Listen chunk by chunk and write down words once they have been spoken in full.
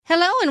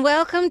Hello and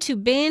welcome to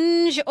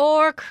Binge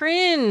or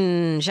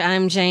Cringe.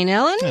 I'm Jane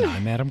Ellen. And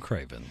I'm Adam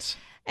Cravens.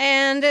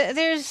 And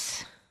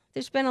there's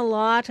been a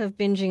lot of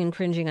binging and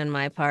cringing on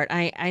my part.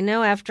 I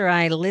know after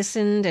I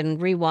listened and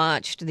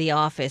rewatched The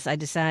Office, I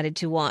decided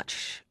to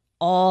watch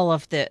all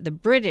of the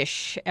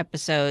British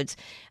episodes.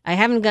 I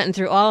haven't gotten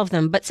through all of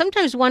them, but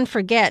sometimes one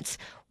forgets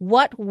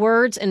what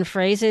words and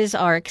phrases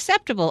are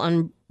acceptable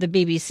on the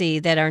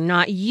BBC that are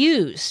not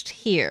used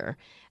here.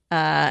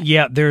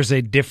 Yeah, there's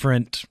a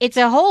different... It's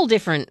a whole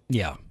different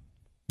Yep.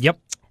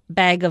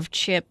 bag of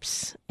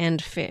chips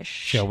and fish.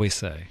 Shall we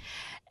say.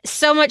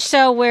 So much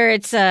so where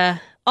it's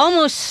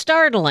almost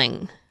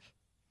startling.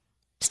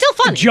 Still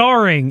funny.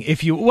 Jarring,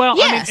 if you... Well,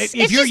 Yes, I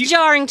mean, it's just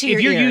jarring to your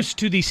If you're ear. used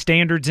to the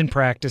standards and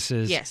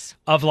practices Yes.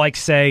 of, like,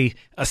 say,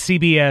 a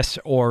CBS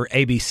or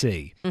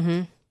ABC,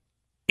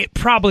 it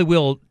probably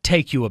will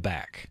take you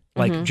aback,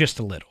 like, just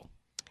a little.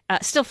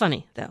 Still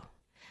funny, though.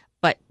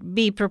 But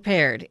be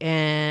prepared,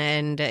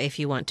 and if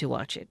you want to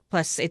watch it.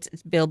 Plus, it's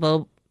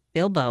Bilbo.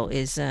 Bilbo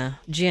is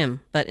Jim,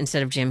 but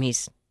instead of Jim,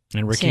 he's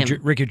And Tim.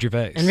 Ricky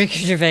Gervais. And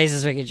Ricky Gervais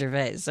is Ricky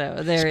Gervais.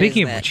 So there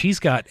Speaking is of that. which, he's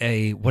got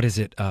a,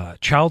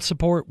 child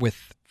support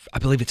with, I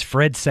believe it's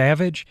Fred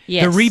Savage.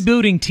 Yes. They're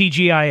rebooting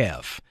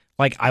TGIF.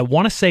 Like, I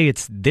want to say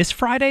it's this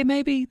Friday,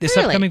 maybe? This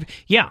Really? upcoming...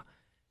 Yeah. Well,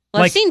 I've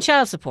like- seen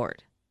Child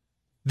Support.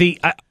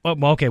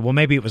 Okay, well,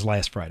 maybe it was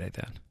last Friday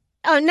then.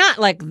 Oh, not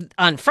like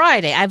on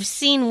Friday. I've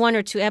seen one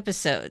or two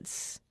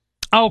episodes.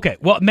 Oh, okay,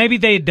 well, maybe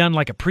they had done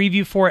like a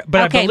preview for it,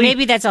 but Okay, I believe,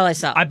 maybe that's all I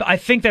saw. I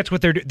think that's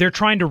what they're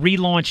trying to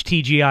relaunch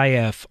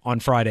TGIF on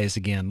Fridays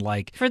again.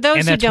 Like, For those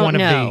and who that's don't one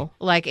of know,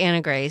 like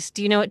Anna Grace,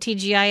 do you know what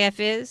TGIF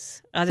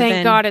is? Other Thank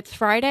than God it's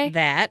Friday.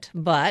 that,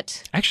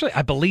 but Actually,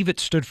 I believe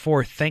it stood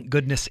for "Thank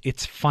goodness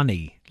it's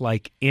funny."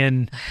 Like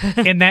in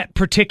that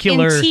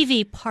particular in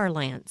TV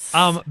parlance.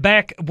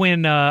 back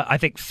when I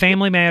think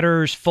Family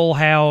Matters, Full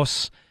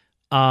House,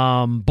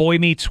 Boy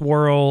Meets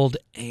World,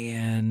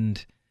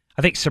 and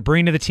I think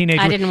Sabrina the Teenage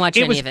I Witch. didn't watch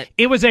any of it.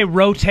 It was a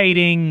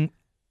rotating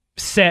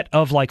set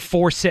of like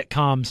 4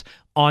 sitcoms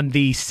on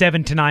the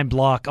 7 to 9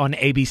 block on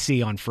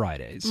ABC on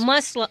Fridays.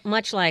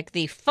 Much like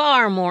the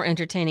far more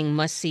entertaining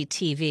must-see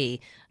TV.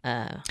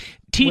 TGIF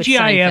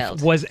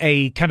Seinfeld. was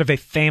a kind of a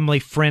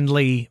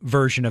family-friendly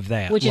version of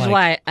that. Which is Like,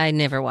 why I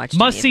never watched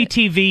Must See any of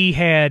it. TV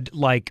had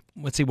like,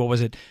 let's see, what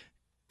was it?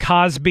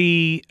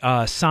 Cosby,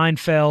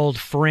 Seinfeld,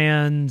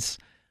 Friends,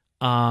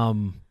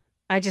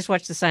 I just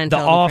watched the Seinfeld The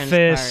and Friends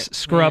Office, part.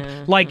 Scrub.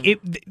 Yeah. Like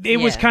it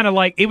was Yeah. kind of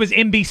like, it was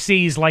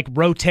NBC's like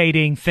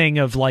rotating thing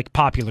of like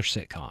popular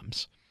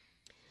sitcoms.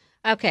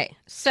 Okay,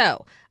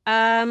 so,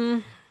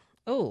 I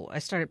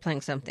started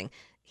playing something.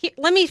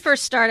 Let me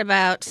first start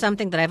about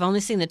something that I've only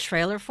seen the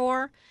trailer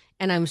for,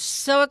 and I'm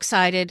so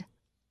excited.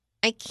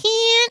 I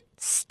can't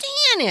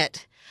stand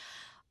it.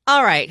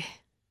 All right.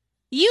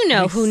 You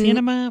know who...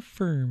 Cinema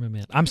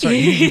Firmament. I'm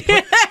sorry.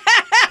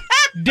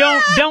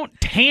 Don't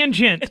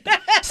tangent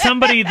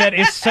somebody that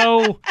is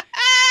so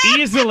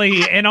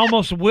easily and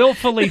almost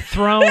willfully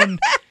thrown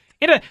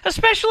into,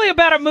 especially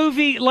about a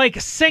movie like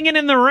Singing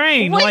in the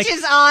Rain. Which like,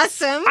 is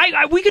awesome.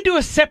 we could do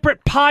a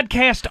separate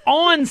podcast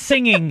on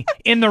Singing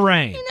in the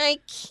Rain. And I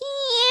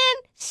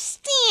can't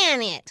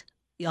stand it.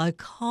 I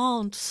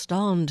can't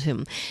stand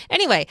him.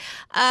 Anyway,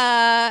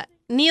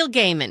 Neil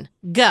Gaiman,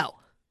 go.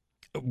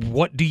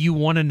 What do you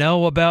want to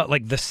know about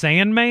like The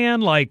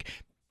Sandman? Like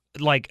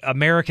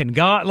American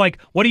God? Like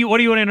what do you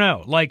want to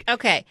know? Like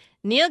Okay,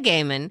 Neil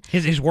Gaiman.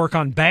 his work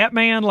on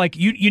Batman? Like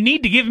you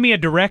need to give me a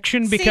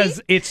direction because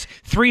See? it's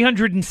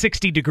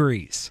 360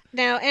 degrees.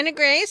 Now, Anna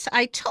Grace,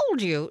 I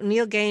told you,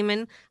 Neil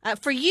Gaiman.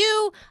 For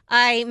you,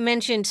 I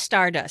mentioned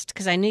Stardust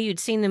because I knew you'd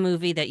seen the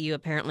movie that you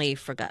apparently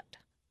forgot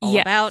all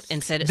Yes. about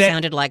and said it That-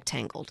 sounded like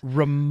Tangled.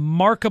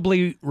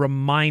 Remarkably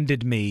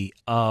reminded me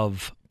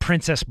of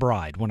Princess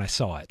Bride when I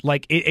saw it.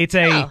 Like it's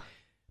a Oh.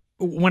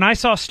 when I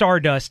saw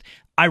Stardust,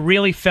 I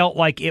really felt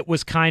like it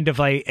was kind of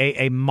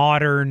a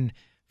modern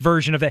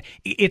version of that.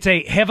 It's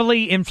a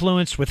heavily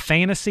influenced with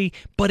fantasy,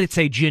 but it's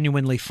a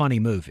genuinely funny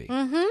movie.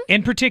 Mm-hmm.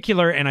 In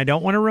particular, and I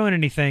don't want to ruin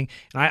anything,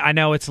 and I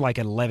know it's like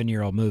an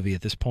 11-year-old movie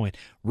at this point,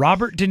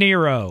 Robert De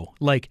Niro,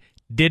 like,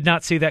 did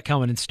not see that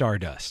coming in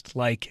Stardust.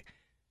 Like,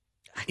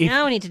 if-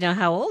 Now I need to know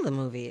how old the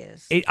movie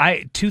is.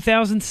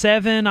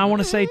 2007, I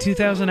want to say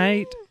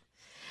 2008.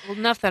 Well,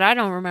 enough that I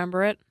don't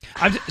remember it.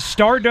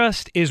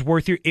 Stardust is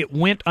worth your. It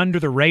went under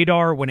the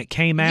radar when it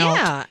came out.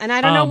 Yeah, and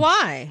I don't know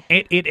why.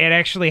 It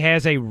actually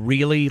has a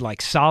really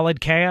like solid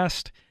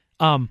cast.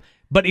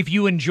 But if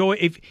you enjoy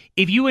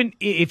if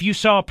you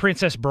saw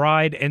Princess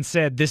Bride and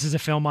said this is a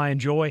film I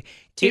enjoy,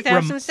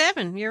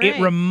 2007, you're right. it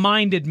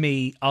reminded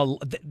me a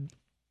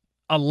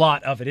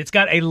lot of it. It's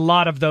got a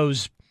lot of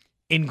those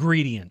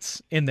ingredients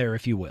in there,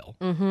 if you will.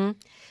 Mm-hmm.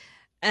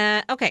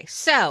 Okay,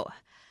 so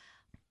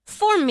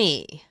for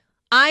me,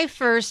 I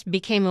first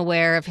became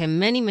aware of him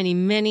many, many,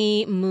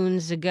 many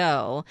moons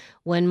ago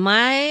when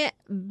my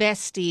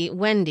bestie,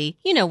 Wendy,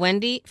 you know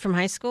Wendy from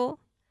high school?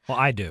 Well,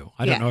 I do.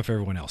 I Yeah. don't know if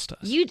everyone else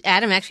does.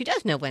 Adam actually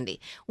does know Wendy.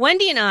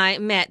 Wendy and I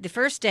met the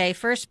first day,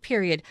 first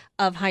period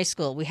of high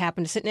school. We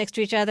happened to sit next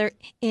to each other,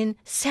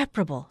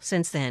 inseparable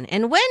since then.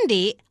 And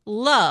Wendy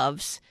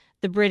loves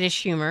the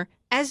British humor,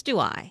 as do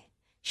I.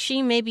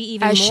 She may be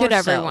even As more should so.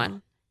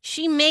 everyone.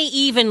 She may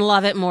even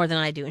love it more than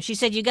I do. And she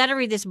said, you got to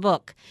read this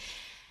book.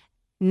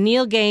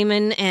 Neil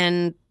Gaiman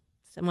and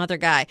some other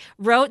guy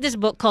wrote this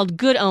book called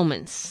Good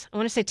Omens. I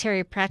want to say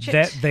Terry Pratchett.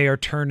 That they are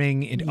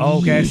turning into. Oh,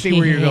 okay, I see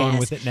where you're going Yes.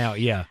 with it now.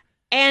 Yeah.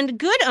 And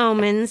Good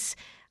Omens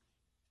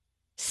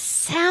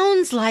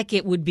sounds like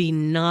it would be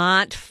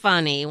not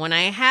funny when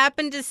I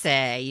happen to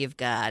say you've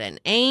got an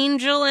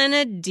angel and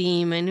a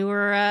demon who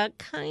are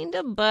kind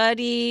of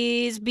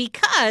buddies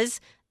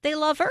because they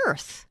love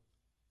Earth.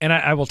 And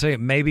I will tell you,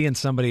 maybe in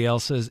somebody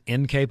else's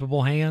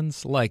incapable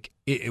hands, like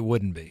it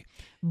wouldn't be.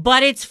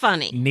 But it's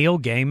funny. Neil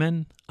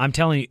Gaiman, I'm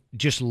telling you,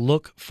 just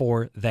look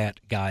for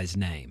that guy's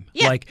name.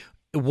 Yeah. Like,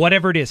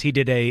 whatever it is, he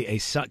did a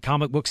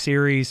comic book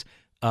series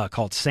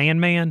called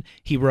Sandman.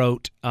 He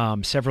wrote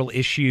several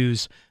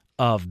issues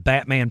of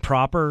Batman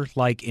proper,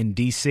 like in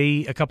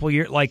DC a couple of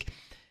years. Like,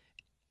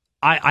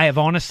 I have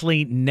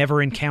honestly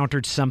never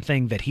encountered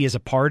something that he is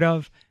a part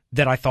of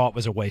that I thought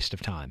was a waste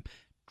of time.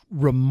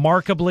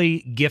 Remarkably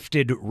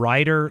gifted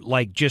writer,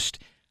 like just...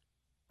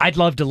 I'd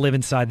love to live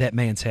inside that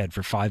man's head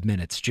for 5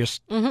 minutes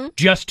just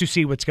to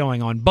see what's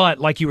going on. But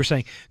like you were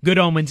saying, Good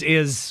Omens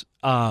is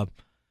one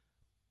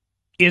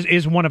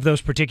of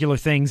those particular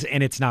things,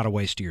 and it's not a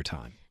waste of your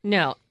time.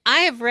 No,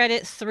 I have read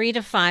it 3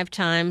 to 5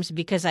 times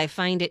because I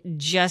find it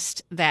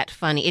just that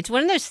funny. It's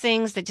one of those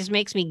things that just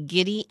makes me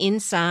giddy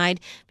inside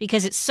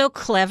because it's so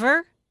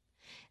clever,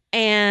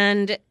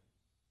 and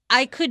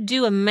I could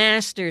do a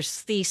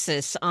master's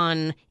thesis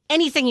on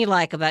anything you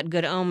like about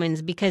Good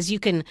Omens because you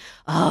can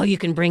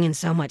bring in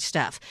so much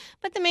stuff.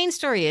 But the main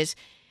story is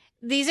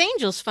these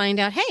angels find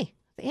out, hey,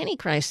 the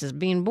Antichrist is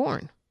being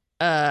born.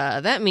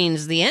 That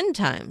means the end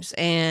times,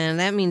 and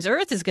that means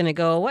Earth is going to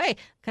go away.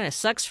 Kind of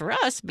sucks for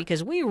us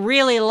because we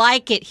really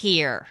like it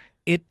here.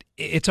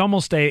 It's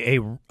almost a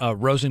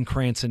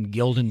Rosencrantz and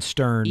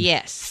Guildenstern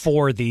Yes.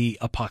 for the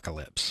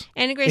apocalypse.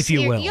 And Grace, if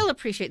you will. you'll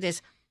appreciate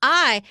this.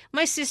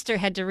 My sister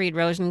had to read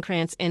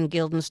Rosencrantz and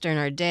Guildenstern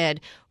Are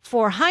Dead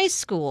for high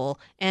school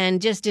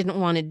and just didn't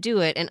want to do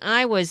it. And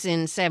I was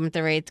in 7th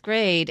or 8th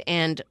grade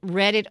and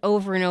read it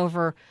over and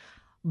over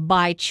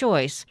by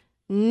choice.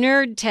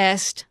 Nerd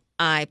test,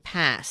 I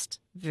passed.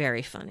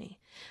 Very funny.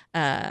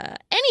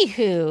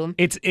 Anywho.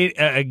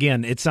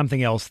 It's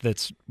something else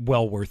that's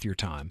well worth your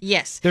time.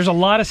 Yes. There's a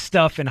lot of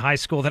stuff in high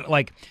school that,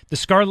 like, the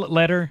Scarlet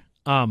Letter.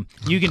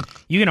 You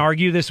can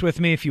argue this with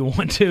me if you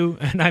want to,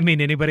 and I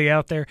mean anybody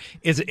out there.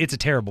 It's a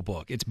terrible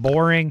book. It's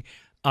boring.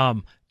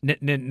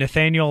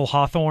 Nathaniel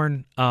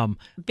Hawthorne.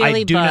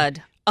 Billy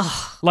Budd.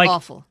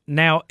 Awful.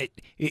 Now,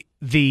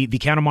 the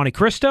Count of Monte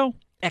Cristo.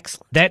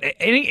 Excellent.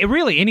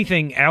 Really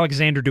anything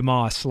Alexander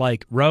Dumas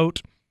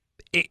wrote.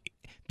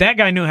 That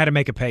guy knew how to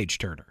make a page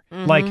turner.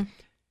 Mm-hmm. Like.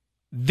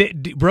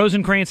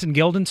 Rosencrantz and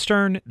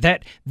Guildenstern,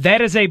 that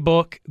is a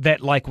book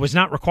that was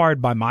not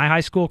required by my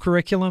high school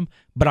curriculum,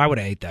 but I would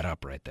have ate that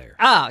up right there.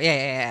 Oh,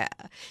 yeah.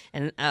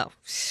 And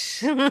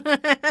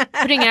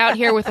Putting out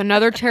here with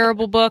another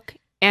terrible book,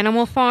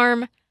 Animal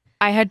Farm.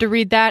 I had to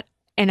read that,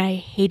 and I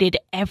hated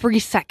every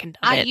second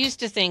of it. I used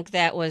to think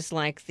that was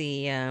like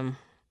the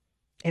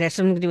it had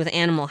something to do with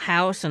Animal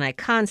House, and I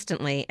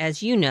constantly,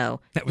 as you know,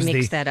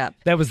 mix that up.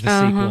 That was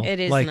the sequel. It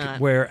is not.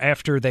 Where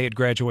after they had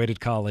graduated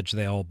college,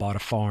 they all bought a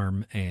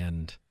farm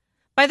and...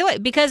 By the way,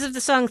 because of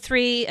the song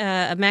 3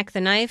 of Mac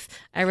the Knife,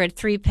 I read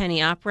 3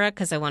 Penny Opera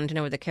because I wanted to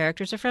know where the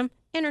characters are from.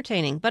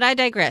 Entertaining, but I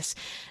digress.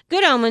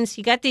 Good Omens,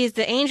 you got the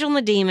angel and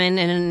the demon,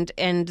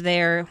 and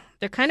they're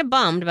kind of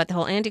bummed about the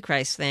whole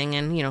Antichrist thing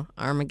and,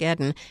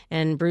 Armageddon,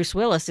 and Bruce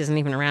Willis isn't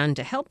even around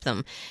to help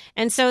them.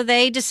 And so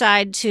they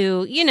decide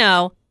to,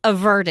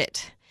 avert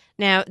it.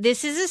 Now,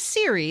 this is a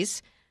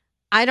series.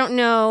 I don't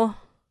know,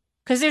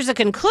 because there's a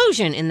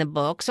conclusion in the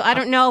book, so I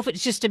don't know if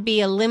it's just to be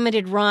a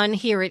limited run.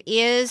 Here it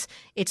is.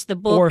 It's the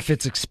book. Or if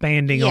it's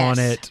expanding on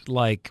it,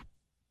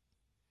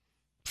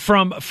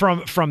 from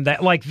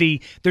that,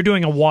 they're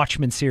doing a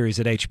Watchmen series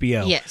at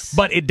HBO. Yes.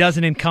 But it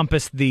doesn't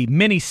encompass the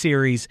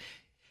miniseries.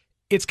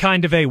 It's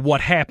kind of a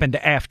what happened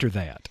after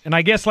that. And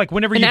I guess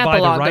whenever you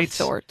buy the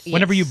rights,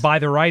 whenever you buy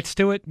the rights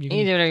to it, you can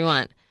do whatever you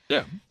want.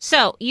 Yeah.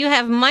 So you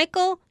have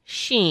Michael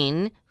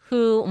Sheen,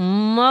 who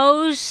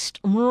most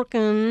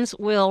Americans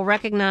will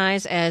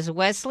recognize as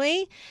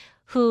Wesley,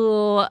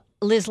 who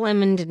Liz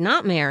Lemon did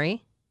not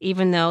marry,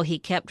 even though he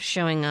kept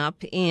showing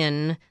up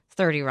in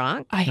 30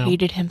 Rock. I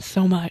hated him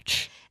so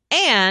much.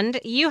 And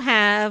you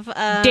have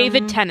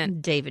David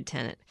Tennant. David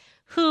Tennant,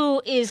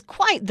 who is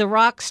quite the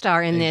rock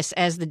star in this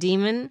as the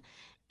demon.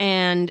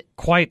 And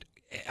quite,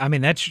 I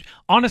mean, that's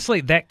honestly,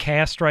 that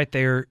cast right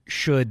there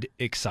should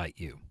excite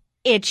you.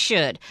 It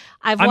should.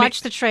 I've I mean-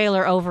 watched the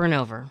trailer over and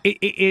over.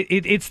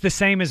 It's the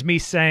same as me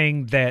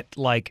saying that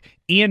like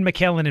Ian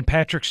McKellen and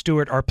Patrick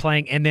Stewart are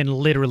playing, and then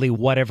literally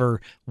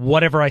whatever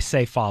I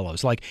say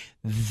follows. Like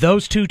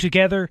those two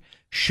together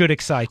should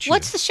excite you.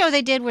 What's the show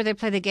they did where they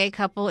play the gay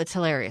couple? It's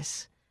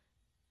hilarious.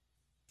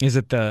 Is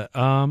it the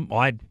well,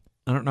 I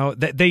don't know.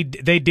 They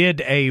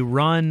did a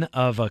run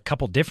of a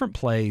couple different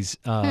plays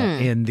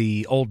in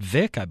the old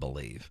Vic, I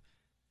believe.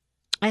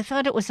 I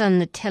thought it was on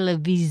the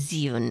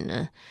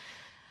television.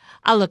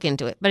 I'll look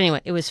into it. But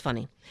anyway, it was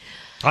funny.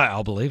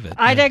 I'll believe it.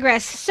 I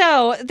digress.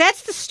 So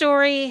that's the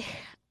story.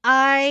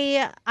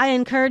 I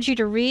encourage you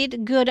to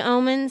read Good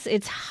Omens.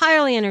 It's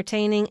highly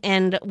entertaining,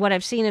 and what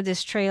I've seen of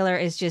this trailer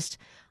is just,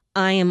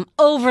 I am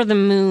over the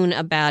moon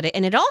about it.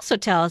 And it also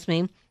tells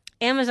me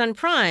Amazon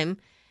Prime.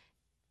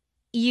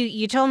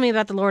 You told me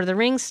about the Lord of the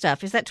Rings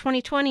stuff. Is that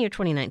 2020 or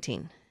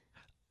 2019?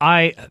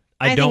 I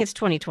think don't. it's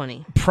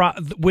 2020.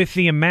 With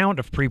the amount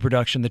of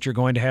pre-production that you're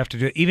going to have to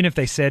do, even if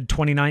they said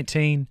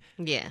 2019,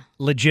 Yeah.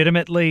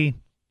 legitimately,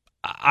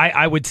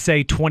 I would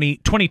say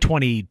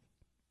 2020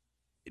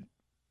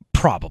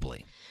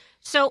 probably.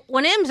 So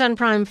when Amazon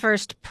Prime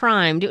first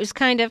primed, it was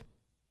kind of,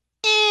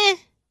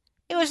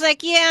 It was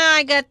like, yeah,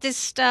 I got this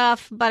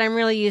stuff, but I'm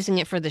really using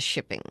it for the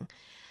shipping.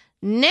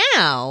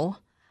 Now,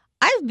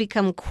 I've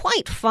become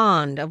quite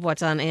fond of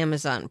what's on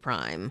Amazon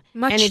Prime,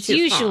 Much and it's too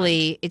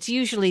usually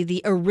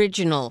the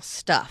original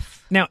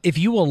stuff. Now, if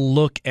you will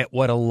look at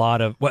what a lot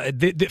of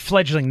the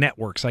fledgling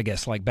networks, I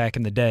guess, like back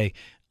in the day,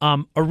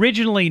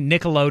 originally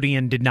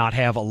Nickelodeon did not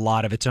have a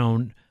lot of its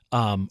own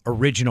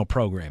original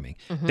programming.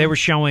 Mm-hmm. They were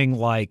showing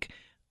like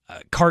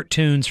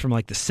cartoons from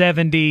like the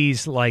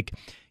 70s, like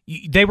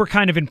they were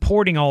kind of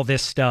importing all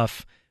this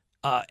stuff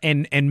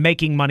and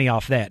making money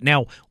off that.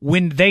 Now,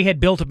 when they had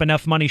built up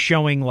enough money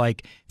showing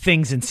like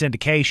things in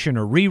syndication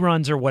or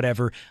reruns or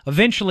whatever,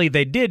 eventually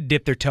they did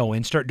dip their toe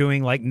in, start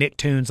doing like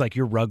Nicktoons, like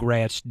your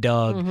Rugrats,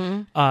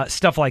 Doug,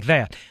 stuff like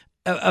that.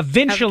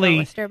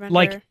 Eventually,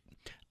 like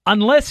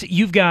unless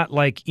you've got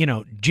like, you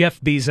know,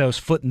 Jeff Bezos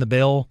footing the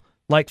bill,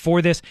 like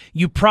for this,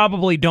 you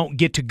probably don't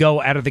get to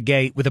go out of the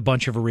gate with a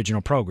bunch of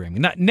original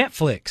programming.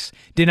 Netflix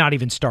did not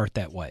even start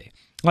that way.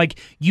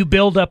 Like, you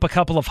build up a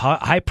couple of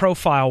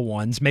high-profile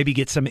ones, maybe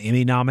get some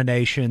Emmy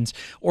nominations,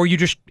 or you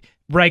just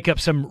rake up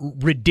some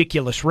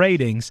ridiculous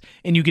ratings,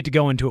 and you get to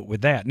go into it with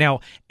that. Now,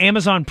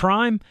 Amazon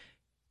Prime,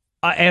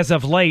 as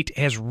of late,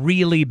 has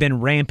really been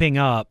ramping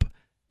up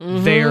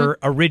their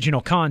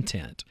original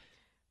content.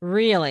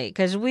 Really,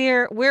 because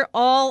we're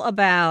all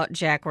about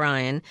Jack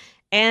Ryan,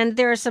 and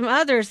there are some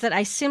others that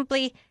I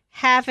simply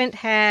haven't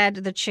had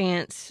the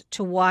chance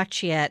to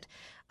watch yet.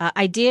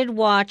 I did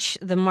watch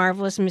The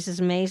Marvelous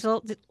Mrs.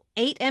 Maisel.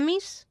 8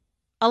 Emmys?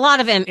 A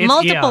lot of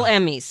multiple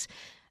Emmys.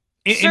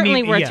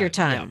 Certainly worth your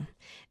time.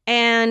 Yeah.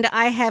 And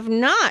I have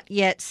not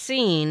yet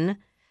seen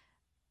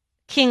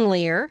King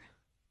Lear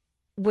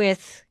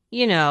with,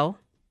 you know,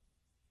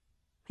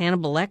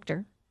 Hannibal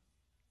Lecter.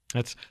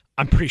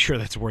 I'm pretty sure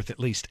that's worth at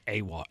least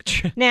a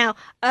watch. Now,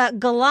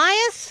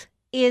 Goliath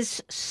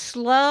is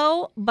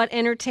slow but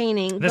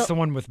entertaining. That's the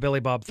one with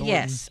Billy Bob Thornton?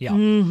 Yes. Yeah.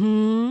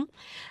 Mm-hmm.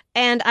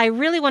 And I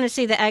really want to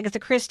see the Agatha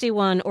Christie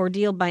one,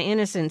 Ordeal by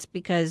Innocence,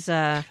 because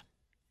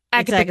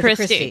Agatha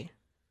Christie.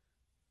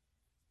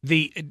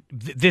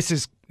 This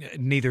is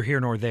neither here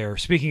nor there.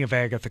 Speaking of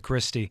Agatha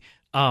Christie,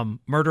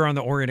 Murder on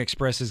the Orient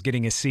Express is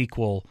getting a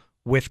sequel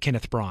with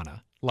Kenneth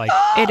Branagh. Like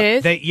it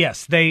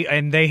is?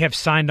 They have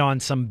signed on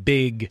some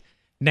big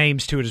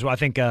names to it as well. I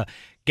think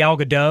Gal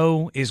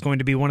Gadot is going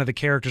to be one of the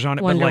characters on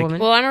it. Wonder but like,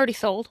 Woman. Well, I'm already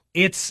sold.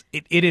 It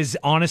is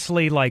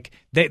honestly like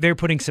they're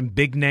putting some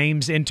big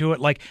names into it.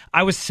 Like,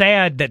 I was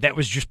sad that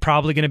was just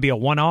probably going to be a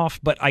one-off,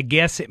 but I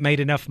guess it made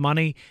enough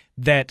money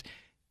that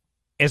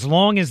as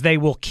long as they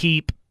will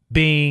keep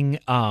being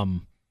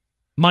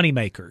money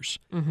makers,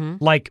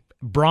 like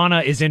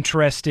Branagh is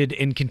interested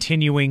in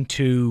continuing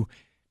to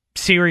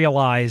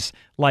serialize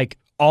like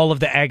all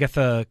of the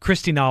Agatha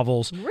Christie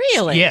novels.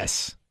 Really?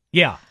 Yes.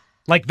 Yeah.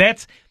 Like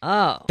that's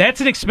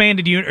an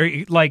expanded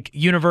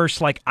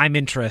universe like I'm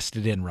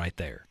interested in right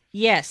there.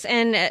 Yes,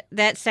 and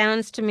that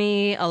sounds to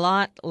me a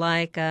lot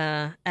like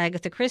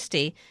Agatha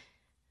Christie.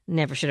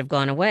 Never should have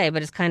gone away,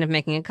 but it's kind of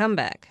making a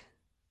comeback.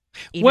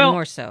 Even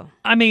more so.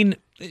 I mean,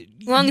 as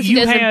long as he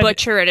doesn't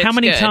butcher it, it's how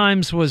many good.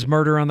 times was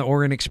Murder on the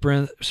Orient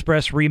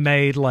Express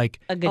remade? Like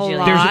A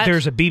gajillion.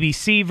 there's a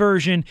BBC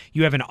version.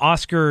 You have an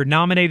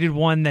Oscar-nominated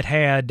one that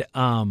had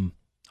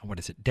what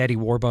is it? Daddy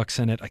Warbucks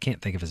in it. I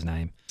can't think of his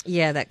name.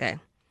 Yeah, that guy.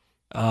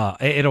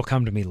 It'll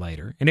come to me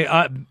later.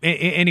 And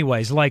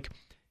anyways, like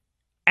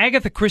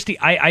Agatha Christie,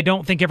 I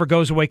don't think ever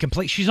goes away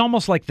completely. She's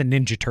almost like the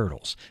Ninja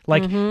Turtles.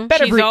 Like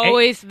she's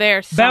always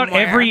there somewhere. About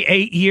every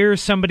 8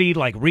 years, somebody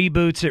like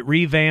reboots it,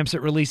 revamps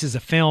it, releases a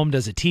film,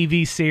 does a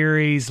TV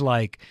series.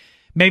 Like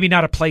maybe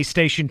not a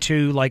PlayStation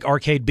 2 like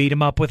arcade beat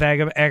 'em up with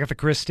Agatha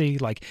Christie.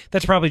 Like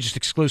that's probably just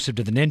exclusive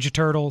to the Ninja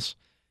Turtles.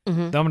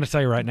 I'm going to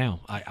tell you right now,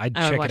 I'd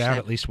check it out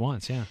at least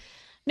once. Yeah.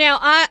 Now,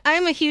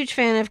 I'm a huge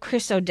fan of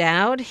Chris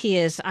O'Dowd. He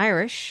is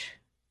Irish.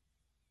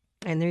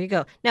 And there you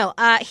go. Now,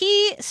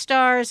 he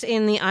stars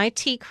in The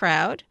IT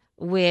Crowd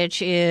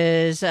which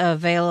is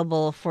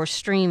available for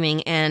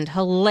streaming and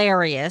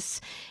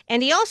hilarious.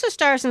 And he also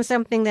stars in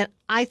something that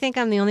I think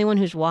I'm the only one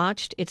who's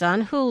watched. It's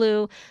on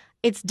Hulu.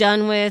 It's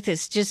done with.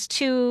 It's just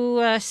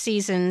 2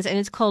 seasons, and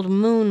it's called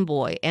Moon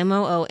Boy,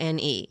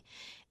 Moone.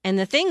 And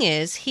the thing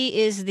is,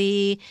 he is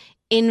the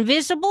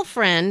invisible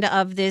friend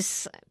of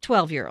this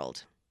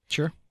 12-year-old.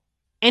 Sure.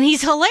 And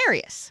he's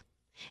hilarious.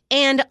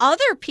 And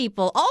other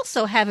people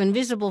also have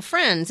invisible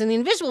friends, and the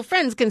invisible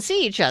friends can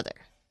see each other.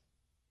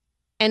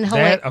 And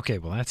Okay,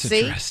 well, that's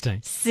See?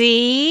 interesting.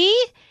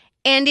 See?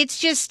 And it's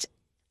just,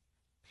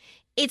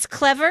 it's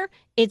clever.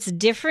 It's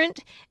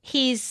different.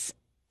 He's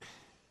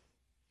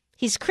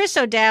Chris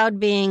O'Dowd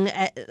being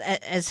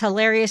as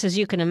hilarious as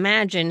you can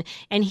imagine.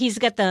 And he's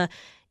got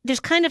there's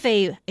kind of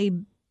a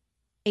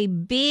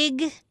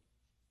big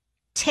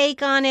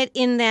take on it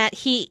in that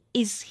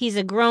he's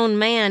a grown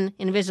man,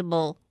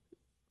 invisible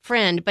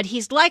friend, but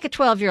he's like a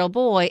 12-year-old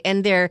boy,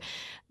 and they're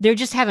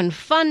just having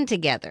fun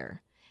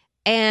together.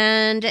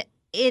 And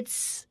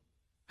it's...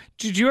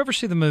 Did you ever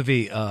see the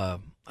movie, I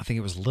think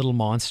it was Little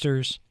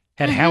Monsters?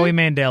 Had Mm-hmm. Howie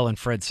Mandel and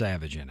Fred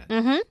Savage in it.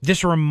 Mhm.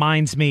 This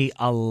reminds me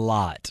a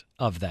lot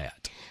of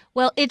that.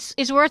 Well, it's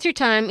worth your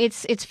time.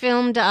 It's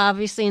filmed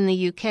obviously in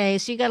the UK,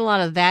 so you got a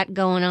lot of that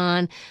going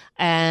on,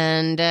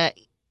 and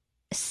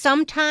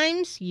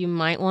sometimes you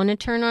might want to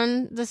turn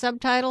on the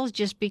subtitles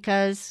just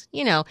because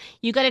you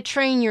got to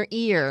train your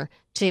ear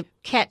to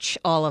catch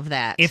all of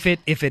that. If it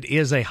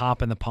is a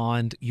hop in the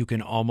pond, you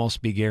can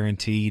almost be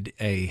guaranteed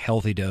a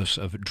healthy dose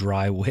of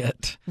dry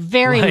wit.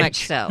 Very Like-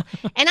 much so,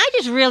 and I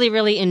just really,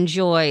 really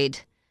enjoyed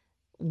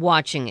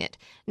watching it.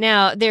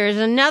 Now, there's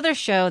another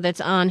show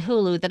that's on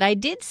Hulu that I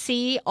did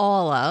see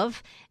all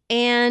of,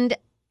 and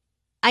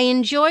I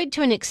enjoyed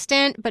to an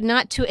extent, but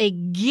not to a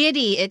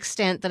giddy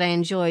extent that I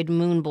enjoyed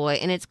Moon Boy,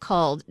 and it's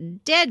called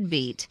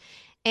Deadbeat.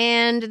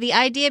 And the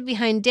idea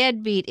behind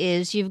Deadbeat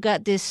is you've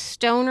got this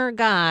stoner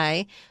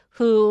guy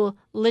who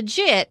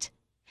legit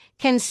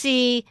can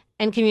see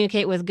and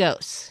communicate with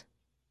ghosts.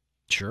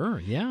 Sure,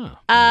 yeah.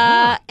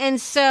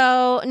 And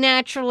so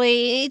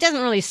naturally, he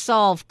doesn't really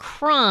solve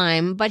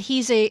crime, but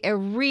he's a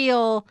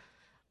real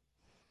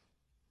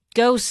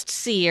ghost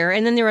seer.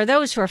 And then there are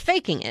those who are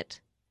faking it,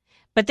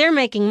 but they're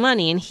making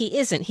money, and he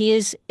isn't.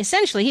 He's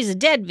a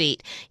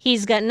deadbeat.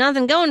 He's got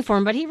nothing going for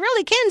him, but he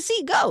really can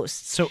see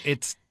ghosts. So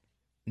it's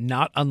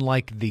not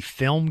unlike the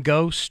film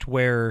Ghost,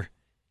 where...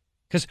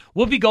 Because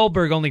Whoopi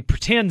Goldberg only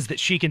pretends that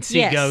she can see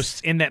Yes.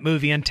 ghosts in that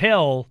movie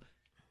until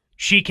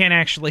she can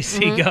actually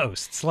see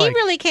ghosts. He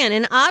really can.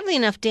 And oddly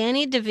enough,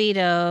 Danny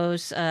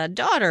DeVito's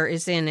daughter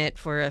is in it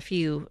for a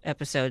few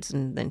episodes,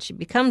 and then she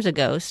becomes a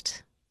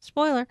ghost.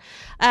 Spoiler.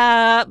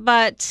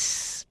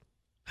 But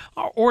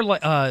Or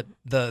like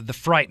the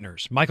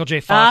Frighteners, Michael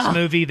J. Fox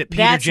movie that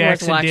Peter that's worth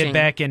Jackson did watching.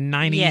 back in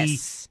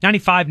Yes.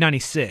 95,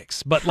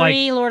 96. But like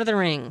pre-Lord of the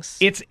Rings.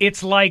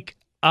 it's like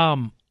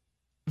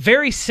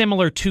very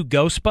similar to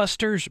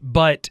Ghostbusters,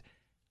 but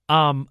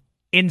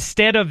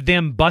instead of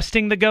them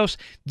busting the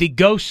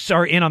ghosts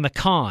are in on the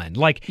con.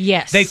 Like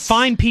Yes. they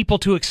find people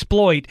to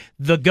exploit.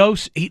 The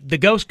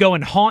ghosts go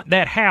and haunt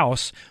that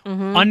house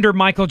under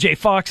Michael J.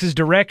 Fox's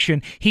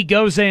direction. He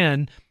goes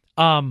in,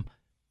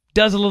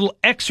 does a little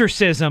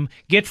exorcism,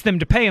 gets them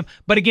to pay him.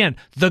 But again,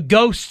 the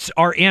ghosts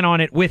are in on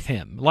it with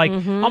him. Like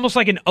almost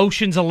like an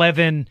Ocean's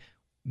 11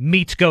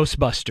 meets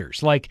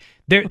Ghostbusters. Like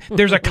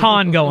there's a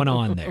con going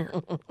on there.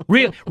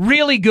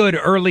 Really good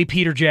early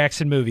Peter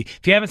Jackson movie.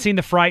 If you haven't seen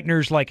The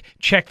Frighteners, like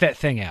check that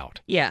thing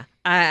out. Yeah,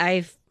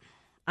 I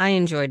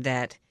enjoyed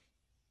that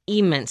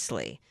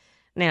immensely.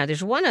 Now,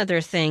 there's one other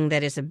thing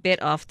that is a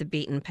bit off the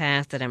beaten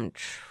path that I'm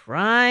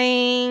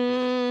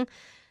trying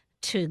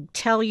to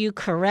tell you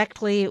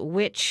correctly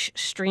which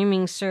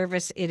streaming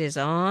service it is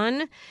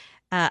on.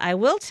 I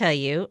will tell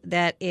you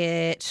that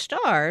it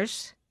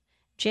stars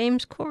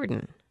James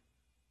Corden,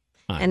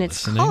 and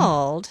it's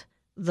called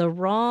The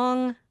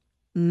Wrong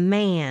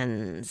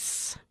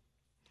Mans.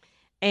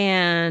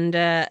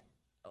 And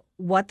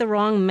what The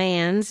Wrong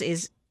Mans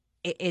is,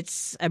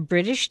 it's a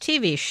British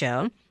TV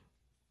show,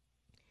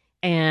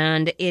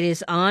 and it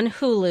is on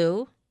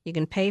Hulu. You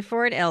can pay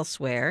for it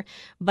elsewhere,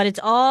 but it's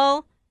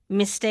all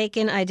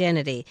mistaken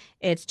identity.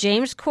 It's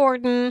James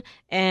Corden,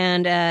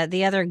 and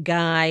the other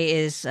guy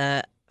is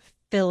not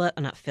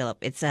Philip.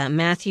 It's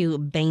Matthew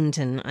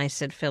Bainton. I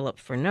said Philip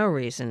for no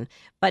reason,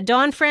 but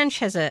Dawn French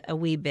has a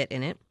wee bit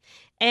in it,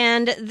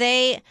 and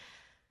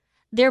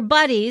they're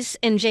buddies,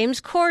 and James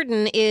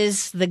Corden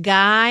is the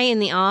guy in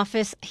the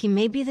office. He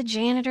may be the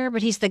janitor,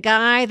 but he's the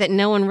guy that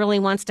no one really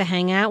wants to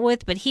hang out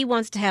with, but he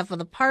wants to have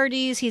the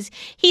parties. He's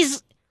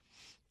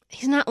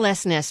not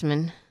Les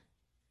Nessman.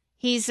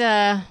 He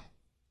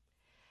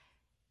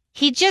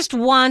just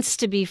wants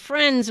to be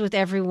friends with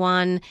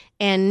everyone,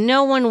 and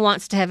no one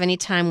wants to have any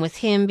time with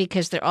him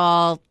because they're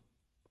all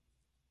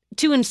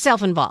too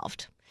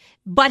self-involved.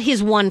 But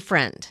his one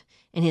friend.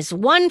 And his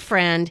one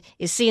friend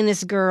is seeing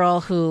this girl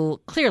who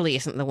clearly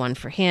isn't the one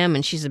for him,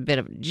 and she's a bit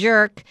of a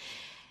jerk.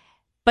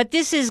 But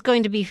this is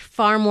going to be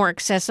far more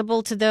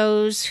accessible to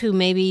those who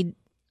maybe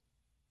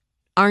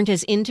aren't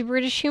as into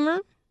British humor.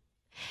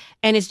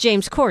 and it's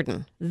James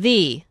Corden,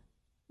 the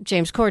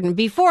James Corden,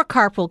 before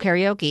Carpool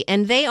Karaoke.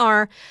 And they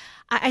are,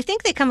 I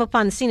think they come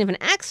upon the scene of an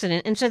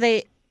accident, and so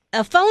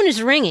a phone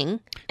is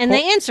ringing, and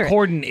they answer it.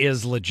 Corden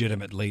is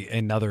legitimately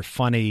another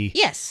funny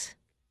Yes.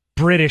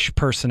 British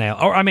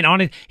personality. Or, I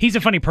mean, he's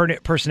a funny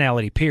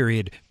personality,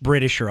 period,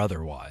 British or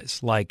otherwise.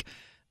 Like,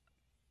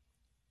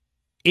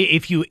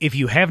 if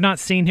you have not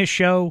seen his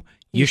show,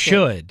 you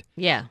should.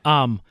 Yeah.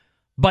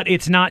 But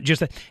it's not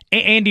just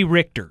Andy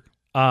Richter.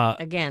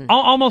 Again.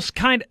 Almost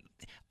kind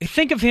of,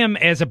 think of him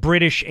as a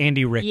British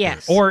Andy Richter.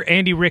 Yes. Or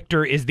Andy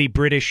Richter is the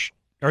British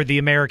or the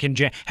American,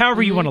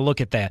 however you want to look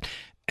at that.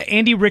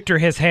 Andy Richter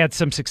has had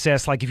some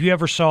success. Like, if you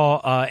ever saw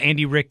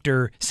Andy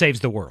Richter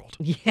Saves the World.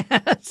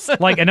 Yes.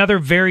 Like, another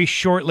very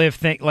short-lived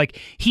thing. Like,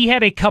 he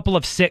had a couple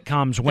of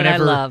sitcoms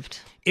whenever. That I loved.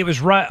 It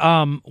was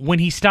right when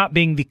he stopped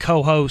being the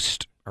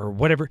co-host or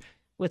whatever.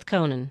 With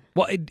Conan.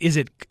 Well,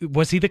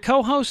 was he the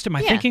co-host? Am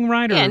I Yeah. thinking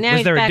right? Or Yeah, now was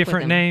he's there a back with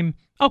different him. name?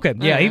 Okay,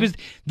 yeah, he was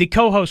the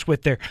co-host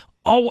with their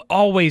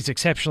always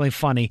exceptionally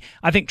funny.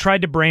 I think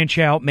tried to branch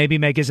out, maybe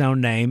make his own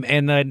name.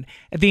 And then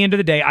at the end of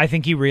the day, I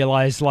think he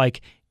realized,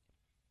 like,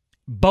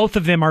 both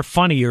of them are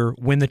funnier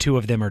when the two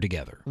of them are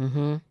together.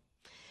 Mm-hmm.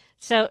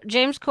 So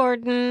James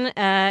Corden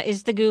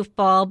is the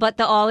goofball, but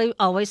the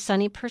always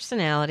sunny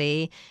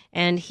personality.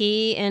 And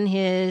he and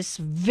his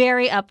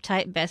very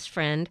uptight best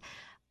friend,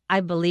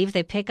 I believe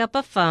they pick up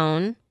a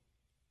phone,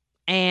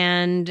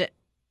 and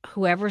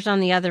whoever's on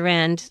the other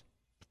end,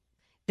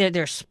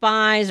 they're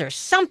spies or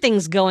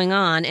something's going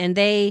on, and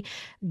they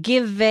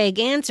give vague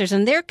answers,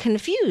 and they're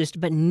confused,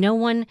 but no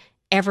one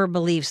ever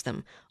believes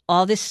them.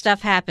 All this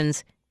stuff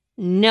happens.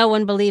 No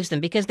one believes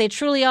them because they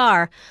truly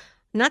are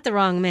not the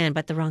wrong man,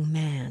 but the wrong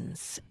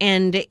man's.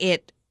 And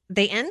they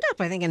end up,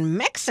 I think, in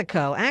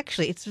Mexico,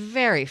 actually. It's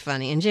very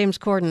funny. And James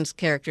Corden's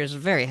character is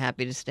very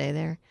happy to stay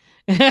there.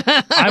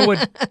 I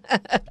would.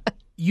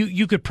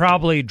 You could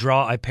probably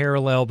draw a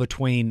parallel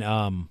between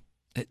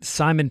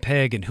Simon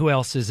Pegg and who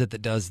else is it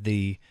that does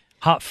the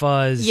Hot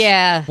Fuzz?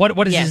 Yeah.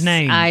 What is his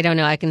name? I don't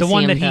know. I can see the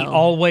one him, that he though.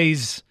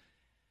 always.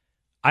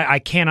 I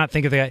cannot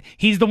think of the guy.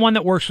 He's the one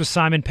that works with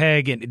Simon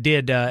Pegg and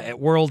did at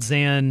World's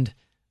End,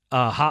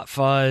 Hot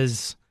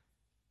Fuzz,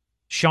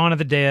 Shaun of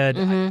the Dead.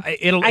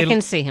 Mm-hmm. I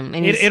can see him.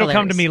 And It'll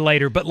come to hilarious. me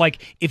later. But,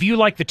 like, if you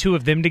like the two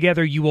of them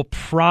together, you will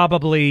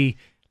probably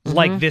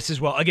like this as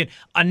well. Again,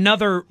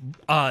 another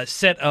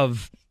set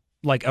of,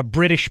 like, a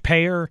British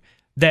pair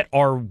that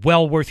are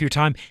well worth your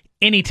time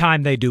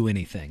anytime they do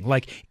anything.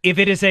 Like, if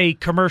it is a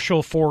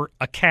commercial for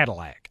a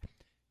Cadillac,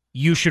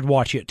 you should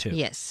watch it too.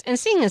 Yes. And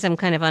seeing as I'm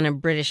kind of on a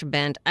British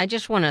bent, I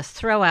just want to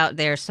throw out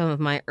there some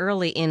of my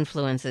early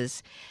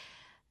influences.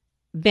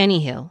 Benny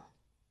Hill.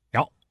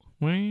 Yep.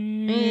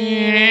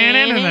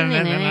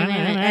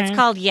 That's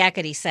called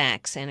Yakety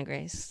Sax, Anna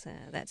Grace,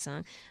 that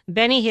song.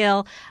 Benny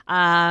Hill,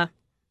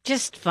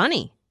 just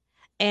funny.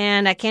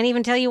 And I can't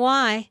even tell you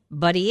why,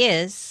 but he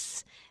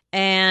is.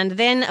 And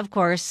then, of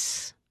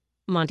course,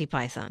 Monty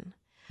Python.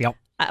 Yep.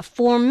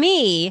 For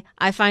me,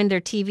 I find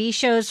their TV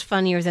shows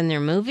funnier than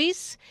their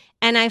movies.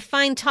 And I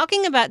find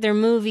talking about their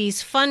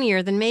movies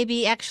funnier than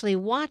maybe actually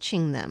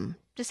watching them.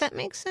 Does that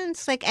make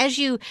sense? Like, as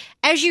you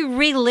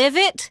relive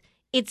it,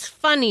 it's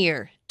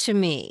funnier to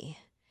me.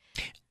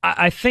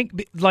 I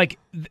think, like,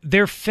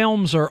 their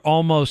films are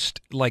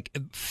almost, like,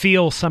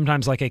 feel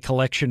sometimes like a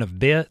collection of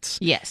bits.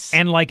 Yes.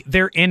 And, like,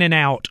 they're in and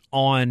out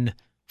on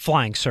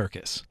Flying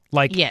Circus.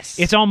 Like, yes.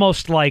 It's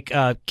almost like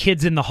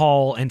Kids in the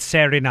Hall and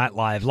Saturday Night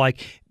Live.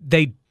 Like,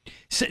 they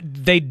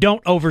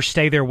don't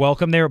overstay their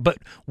welcome there, but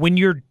when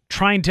you're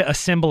trying to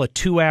assemble a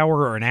 2-hour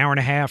or an hour and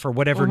a half or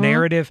whatever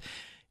narrative,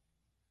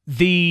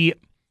 the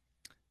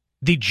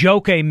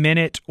joke a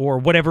minute or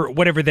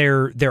whatever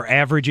their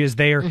average is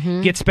there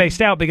gets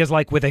spaced out because,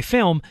 like, with a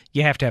film,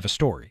 you have to have a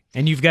story,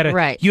 and you've got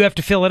to you have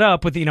to fill it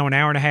up with an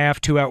hour and a half,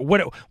 2 hour,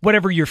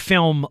 whatever your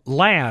film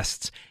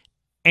lasts,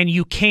 and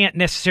you can't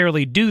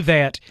necessarily do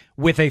that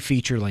with a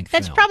feature length.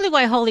 That's film. probably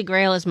why Holy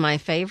Grail is my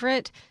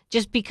favorite,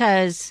 just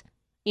because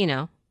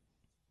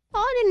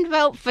I didn't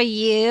vote for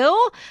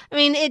you. I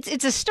mean,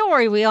 it's a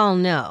story we all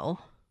know.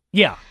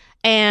 Yeah.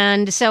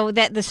 And so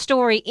that the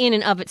story in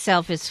and of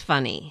itself is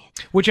funny.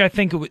 Which I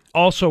think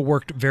also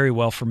worked very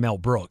well for Mel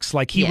Brooks.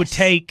 Like, he would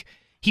take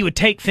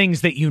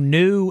things that you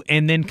knew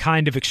and then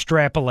kind of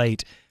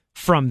extrapolate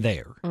from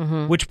there.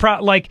 Which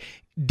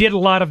did a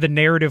lot of the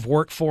narrative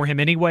work for him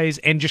anyways,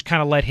 and just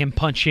kind of let him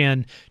punch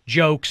in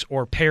jokes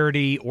or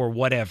parody or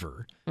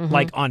whatever,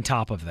 like, on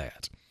top of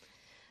that.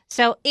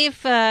 So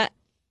if I'll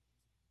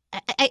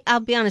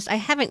be honest, I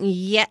haven't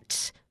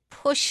yet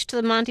pushed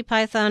the Monty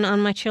Python on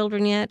my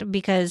children yet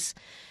because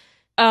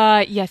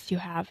yes, you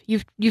have.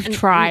 You've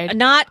tried.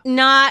 Not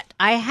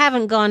I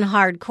haven't gone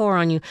hardcore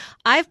on you.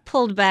 I've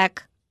pulled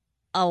back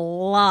a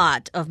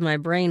lot of my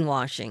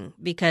brainwashing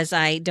because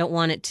I don't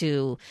want it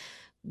to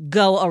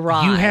go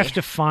awry. You have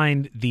to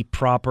find the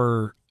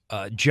proper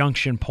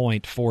junction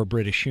point for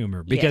British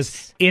humor because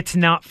Yes. it's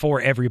not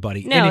for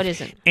everybody. No, And if- it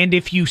isn't. And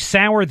if you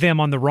sour them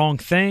on the wrong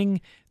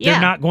thing, they're Yeah.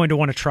 not going to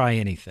want to try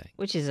anything.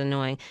 Which is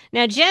annoying.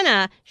 Now,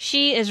 Jenna,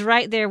 she is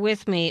right there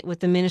with me with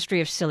the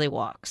Ministry of Silly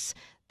Walks.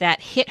 That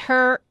hit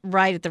her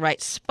right at the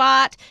right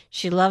spot.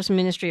 She loves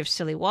Ministry of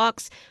Silly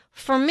Walks.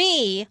 For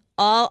me,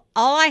 all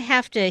I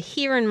have to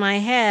hear in my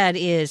head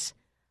is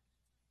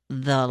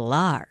the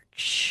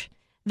larch.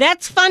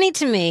 That's funny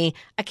to me.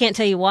 I can't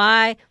tell you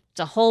why. It's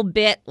a whole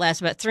bit,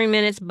 lasts about 3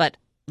 minutes, but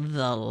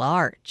the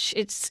larch.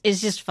 It's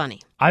just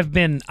funny. I've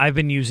been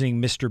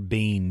using Mr.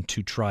 Bean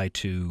to try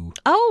to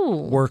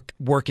Oh.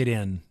 work it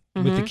in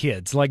with the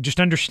kids, like just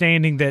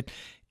understanding that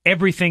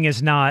everything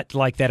is not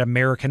like that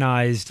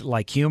Americanized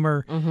like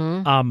humor.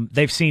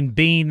 They've seen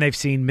Bean, they've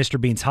seen Mr.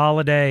 Bean's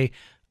Holiday.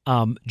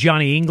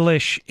 Johnny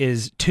English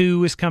is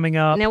coming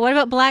up. Now, what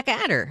about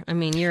Blackadder? I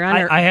mean, you're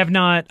under. I have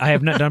not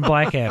done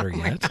Blackadder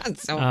yet.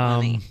 That's so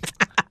funny.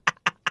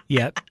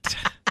 Yet.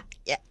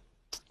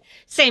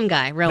 Same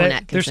guy, Rowan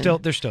Atkinson.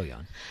 They're still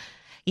young.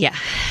 Yeah.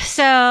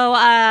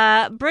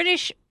 So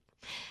British,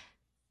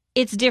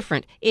 it's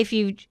different. If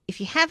you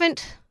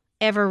haven't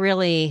ever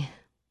really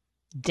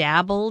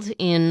dabbled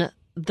in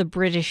the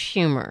British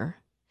humor,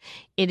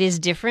 it is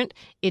different.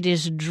 It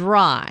is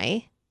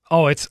dry.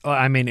 Oh, it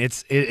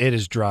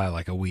is dry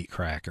like a wheat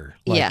cracker.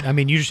 Like, Yeah. I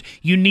mean,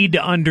 you need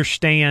to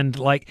understand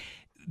like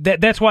that.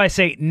 That's why I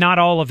say not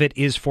all of it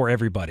is for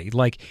everybody.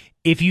 Like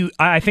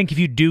I think if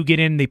you do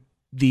get in the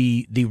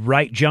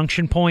right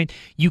junction point,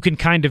 you can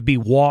kind of be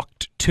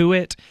walked to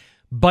it,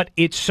 but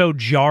it's so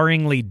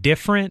jarringly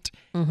different.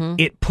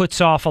 It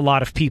puts off a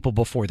lot of people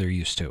before they're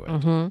used to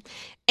it.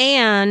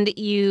 And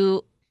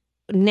you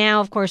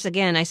now, of course,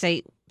 again, I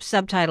say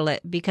subtitle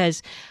it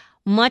because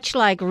much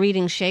like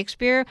reading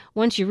Shakespeare,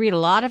 once you read a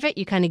lot of it,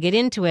 you kind of get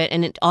into it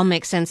and it all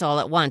makes sense all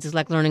at once. It's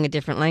like learning a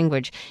different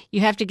language.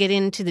 You have to get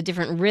into the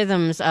different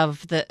rhythms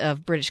of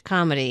British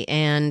comedy.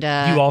 And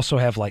You also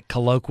have like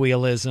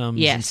colloquialisms and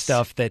Yes.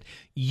 stuff that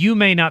you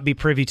may not be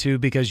privy to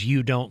because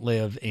you don't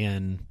live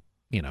in,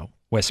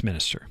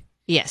 Westminster.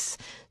 yes.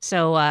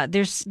 So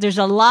there's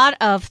a lot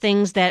of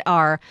things that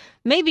are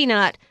maybe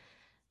not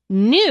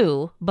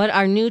new, but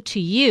are new to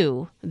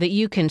you that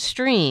you can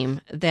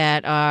stream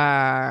that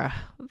are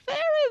very,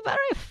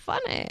 very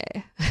funny.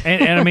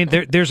 And I mean,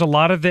 there's a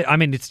lot of it. I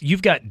mean,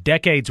 you've got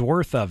decades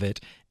worth of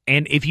it,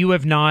 and if you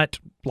have not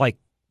like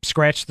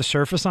scratched the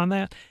surface on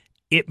that,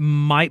 it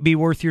might be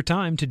worth your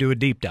time to do a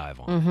deep dive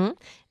on.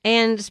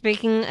 And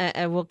speaking,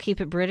 we'll keep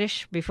it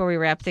British before we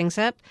wrap things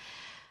up.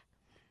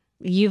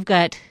 You've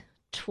got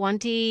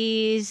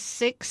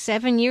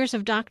 7 years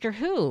of Doctor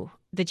Who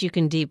that you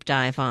can deep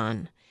dive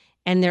on.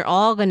 And they're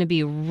all going to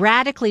be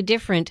radically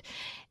different.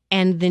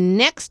 And the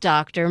next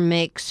Doctor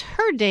makes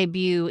her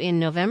debut in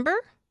November.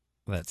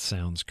 That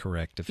sounds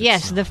correct. If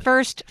Yes, it's the not.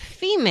 first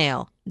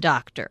female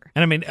Doctor.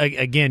 And I mean,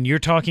 again, you're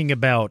talking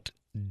about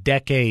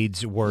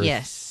decades worth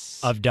Yes.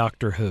 of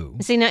Doctor Who.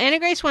 See, now Anna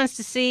Grace wants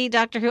to see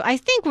Doctor Who. I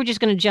think we're just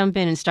going to jump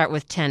in and start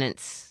with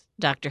Tennant's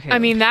Doctor Who. I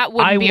mean, that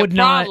wouldn't I be would a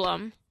not-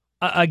 problem.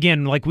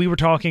 Again, like we were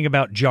talking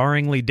about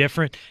jarringly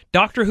different.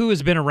 Doctor Who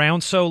has been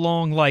around so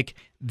long, like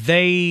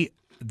they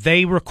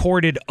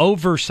recorded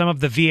over some of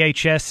the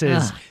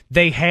VHSs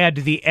they had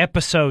the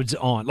episodes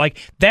on. Like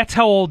that's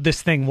how old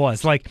this thing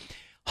was. Like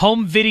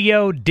home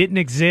video didn't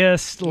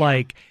exist.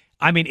 Like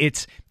I mean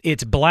it's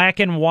black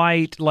and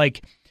white,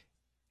 like,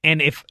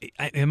 and if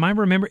am I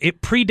remember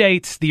it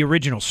predates the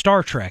original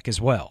Star Trek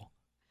as well.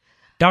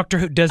 Doctor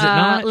Who, does it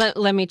not?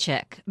 Let me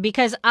check.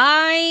 Because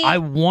I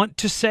want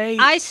to say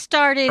I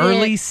started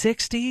early it,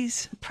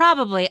 60s.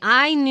 probably.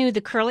 I knew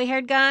the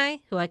curly-haired guy,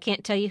 who I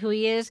can't tell you who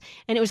he is,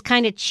 and it was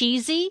kind of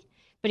cheesy,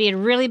 but he had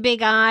really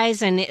big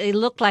eyes, and it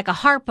looked like a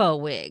Harpo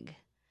wig.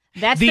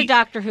 That's the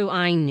Doctor Who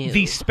I knew.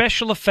 The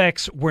special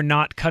effects were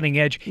not cutting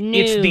edge.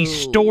 It's No. the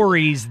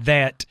stories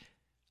that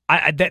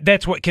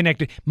that's what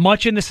connected.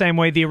 Much in the same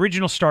way, the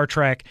original Star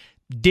Trek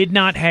did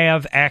not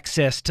have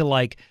access to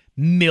like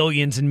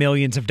millions and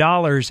millions of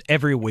dollars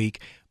every week,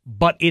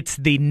 but it's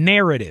the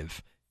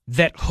narrative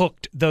that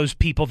hooked those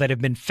people that have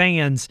been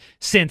fans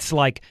since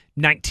like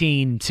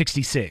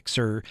 1966,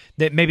 or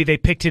that maybe they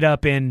picked it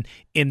up in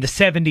the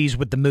 70s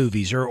with the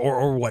movies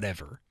or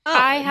whatever.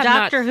 I have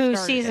Doctor not Who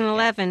started season it yet.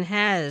 11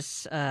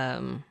 has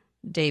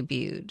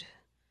debuted,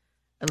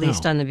 at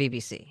least on the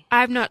BBC.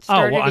 I've not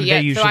started well, it they yet,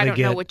 so usually I don't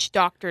know get- which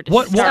Doctor to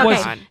What start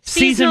was on.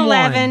 season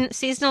 11? one?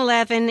 Season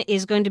 11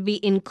 is going to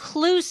be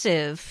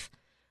inclusive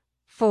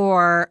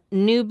for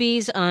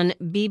newbies on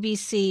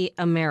BBC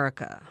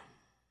America.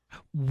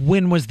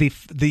 When was the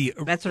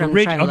That's what I'm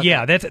trying to look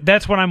yeah, up.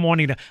 that's what I'm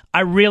wanting to.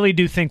 I really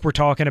do think we're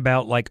talking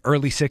about like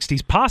early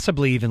 60s,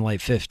 possibly even late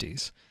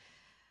 50s.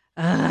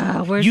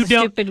 Where's You the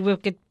don't- stupid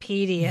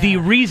Wikipedia? The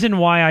reason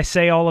why I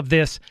say all of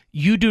this,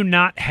 you do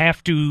not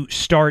have to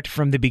start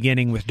from the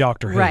beginning with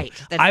Doctor Who. Right,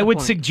 that's I the would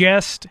point.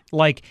 suggest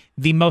like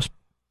the most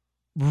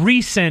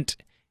recent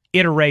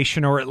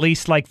iteration, or at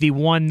least like the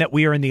one that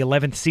we are in the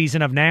 11th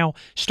season of now,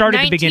 start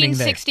at the beginning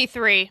there.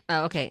 1963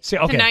 Oh, okay. See,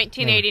 to okay.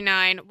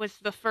 1989 was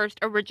the first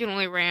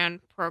originally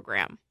ran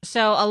program.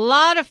 So a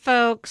lot of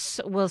folks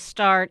will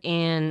start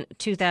in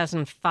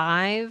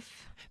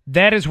 2005.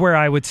 That is where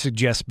I would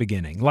suggest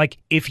beginning. Like,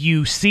 if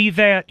you see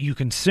that, you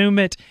consume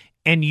it,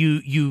 and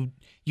you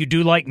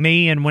do like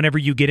me, and whenever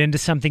you get into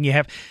something, you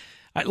have...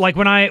 Like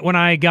when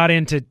I got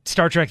into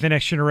Star Trek: The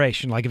Next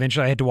Generation, like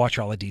eventually I had to watch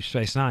all of Deep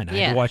Space Nine. I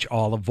had to watch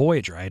all of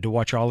Voyager. I had to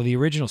watch all of the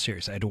original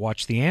series. I had to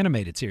watch the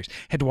animated series. I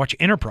had to watch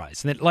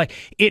Enterprise. And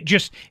it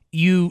just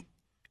you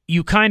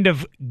kind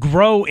of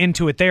grow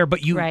into it there,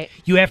 but you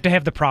have to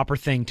have the proper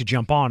thing to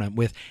jump on it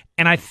with.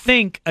 And I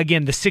think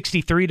again the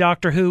 63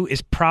 Doctor Who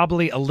is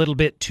probably a little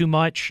bit too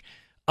much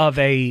of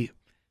a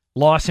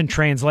loss in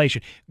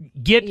translation.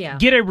 Get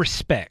a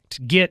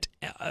respect. Get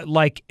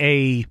like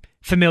a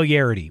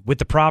familiarity with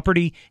the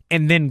property,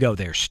 and then go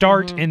there.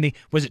 Start in the,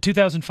 was it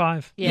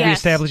 2005? Yes.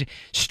 Reestablishing.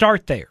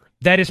 Start there.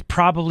 That is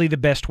probably the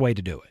best way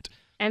to do it.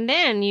 And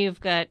then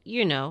you've got,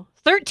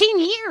 13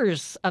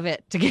 years of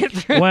it to get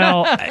through.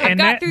 Well, I've and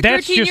got through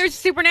 13 years of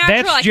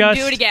Supernatural. I can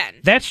do it again.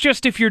 That's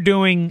just if you're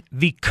doing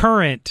the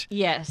current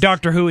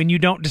Doctor Who and you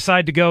don't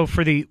decide to go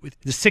for the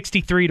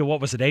 63 to,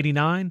 what was it,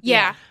 89?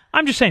 Yeah.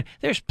 I'm just saying,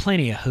 there's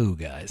plenty of Who,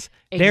 guys.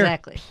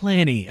 Exactly. There's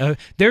plenty.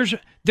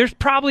 There's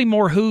probably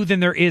more Who than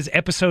there is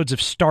episodes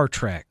of Star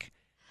Trek.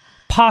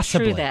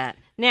 Possibly. True that.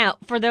 Now,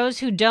 for those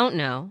who don't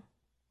know,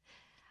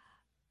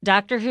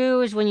 Doctor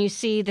Who is when you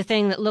see the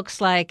thing that looks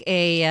like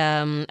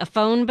a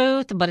phone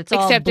booth, but it's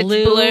Except all blue.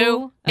 it's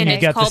blue, and it's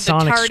you got called the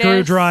sonic TARDIS.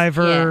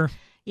 screwdriver.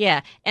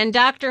 Yeah. And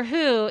Doctor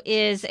Who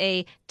is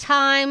a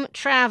time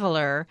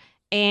traveler,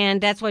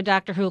 and that's why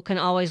Doctor Who can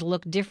always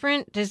look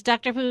different. Does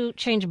Doctor Who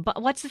change?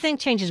 What's the thing?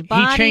 Changes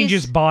bodies? He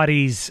changes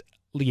bodies.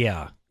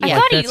 Yeah. I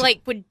thought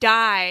he would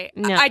die.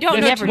 No, I don't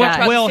he know never too much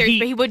dies. about the series,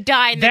 but he would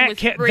die and then was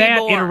that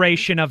reborn.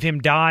 iteration of him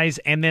dies,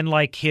 and then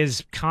like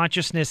his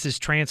consciousness is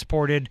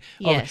transported.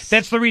 Yes.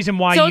 That's the reason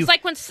why. So it's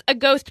like when a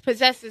ghost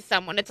possesses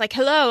someone. It's like,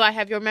 hello, I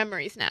have your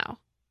memories now.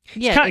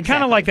 Yeah,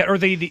 kind of like that, or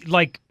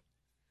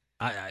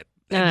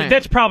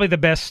that's probably the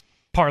best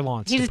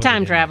parlance. He's a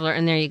time traveler,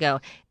 and there you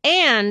go.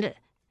 And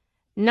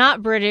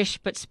not British,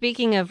 but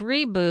speaking of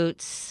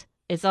reboots,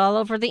 it's all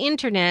over the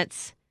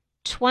internets.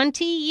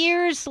 20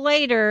 years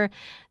later,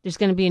 there's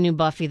going to be a new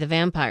Buffy the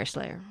Vampire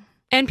Slayer.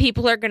 And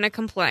people are going to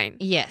complain.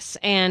 Yes,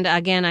 and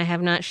again, I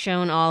have not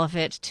shown all of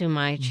it to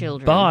my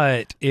children.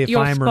 But if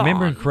You'll I'm spawn.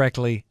 remembering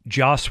correctly,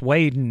 Joss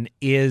Whedon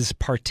is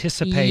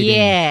participating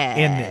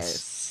in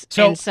this.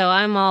 So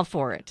I'm all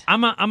for it.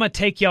 I'm gonna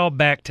take y'all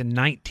back to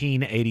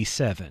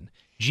 1987.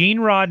 Gene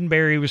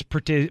Roddenberry was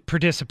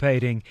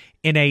participating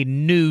in a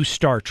new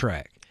Star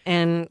Trek.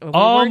 And we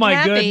oh weren't my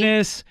happy.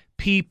 goodness,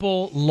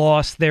 people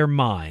lost their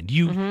mind.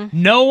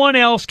 No one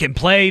else can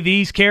play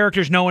these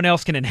characters. No one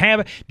else can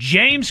inhabit.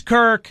 James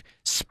Kirk,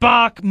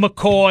 Spock,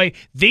 McCoy.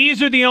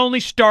 These are the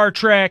only Star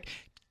Trek.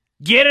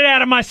 Get it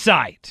out of my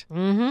sight.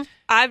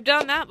 I've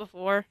done that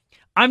before.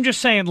 I'm just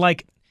saying,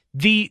 like,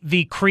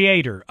 the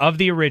creator of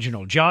the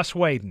original, Joss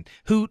Whedon,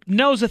 who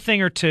knows a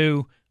thing or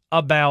two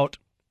about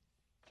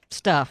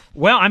Stuff.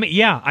 Well, I mean,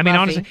 yeah. I mean,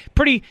 Buffy. honestly,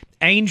 pretty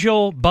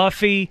Angel,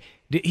 Buffy.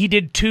 He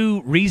did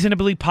 2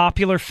 reasonably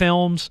popular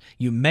films.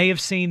 You may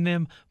have seen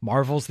them: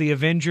 Marvel's The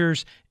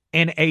Avengers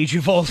and Age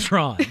of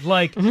Ultron.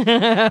 Like,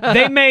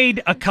 they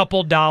made a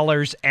couple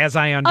dollars, as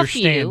I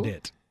understand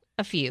it.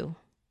 A few.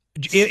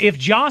 If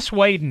Joss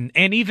Whedon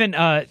and even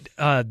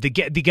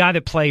the guy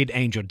that played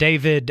Angel,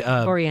 David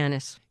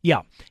Boreanaz.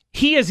 Yeah,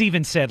 he has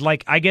even said,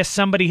 like, I guess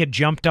somebody had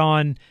jumped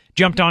on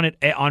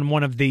it on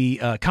one of the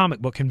comic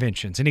book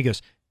conventions, and he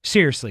goes,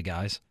 "Seriously,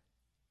 guys,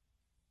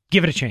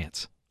 give it a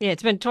chance." Yeah,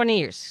 it's been 20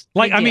 years.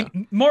 Like, Big I deal.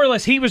 mean, more or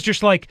less, he was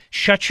just like,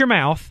 "Shut your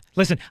mouth."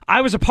 Listen,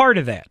 I was a part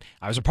of that.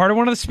 I was a part of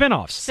one of the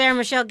spinoffs. Sarah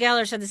Michelle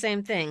Gellar said the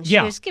same thing. She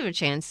Yeah. goes, give it a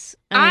chance.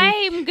 I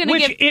mean, I'm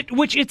going to give...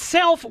 Which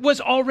itself was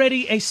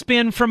already a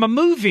spin from a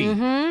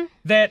movie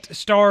that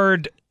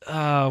starred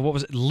what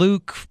was it?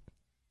 Luke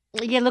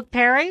Luke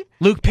Perry.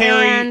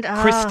 Perry, And,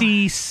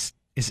 Christy. Is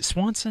it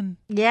Swanson?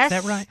 Yes.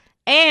 Is that right?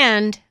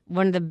 And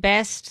one of the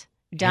best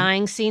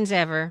dying scenes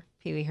ever,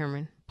 Pee Wee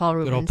Herman. Paul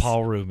Rubens. Good old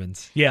Paul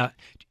Rubens. Yeah.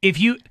 If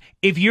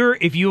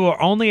you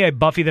are only a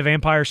Buffy the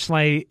Vampire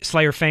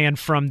Slayer fan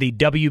from the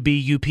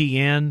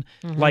WBUPN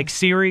like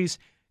series,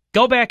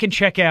 go back and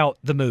check out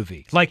the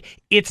movie. Like,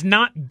 it's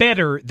not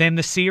better than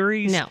the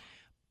series. No.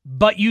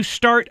 But you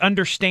start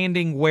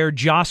understanding where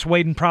Joss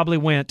Whedon probably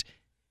went,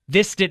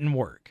 this didn't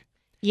work.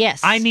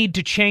 Yes. I need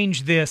to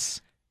change this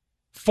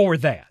for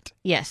that.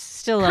 Yes.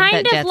 Still love Kind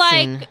that of death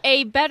like scene.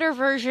 a better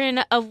version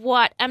of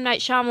what M. Night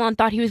Shyamalan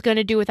thought he was going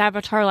to do with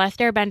Avatar Last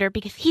Airbender,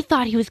 because he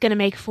thought he was going to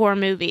make 4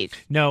 movies.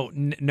 No,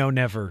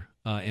 never,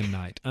 M.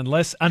 Night.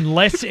 Unless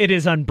it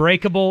is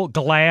Unbreakable,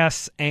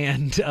 Glass,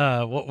 and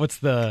what's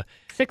the...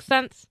 Sixth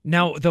Sense?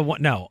 No, the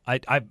one. No,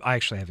 I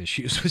actually have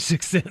issues with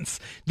Sixth Sense.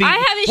 I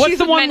have issues what's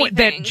the with one many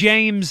that things.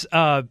 James?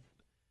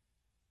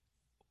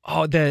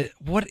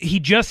 He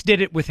just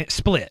did it with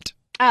Split.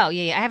 Oh,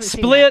 yeah. I haven't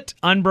seen that. Split,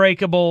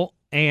 Unbreakable,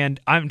 and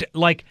I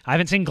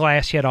haven't seen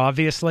Glass yet,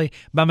 obviously,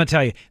 but I'm gonna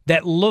tell you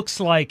that looks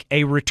like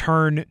a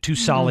return to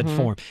solid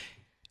form.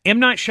 M.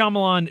 Night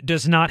Shyamalan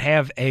does not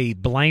have a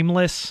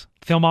blameless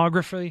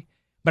filmography,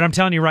 but I'm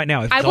telling you right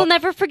now, I will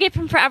never forget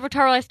from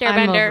Avatar: Last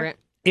I'm over Airbender. it.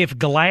 if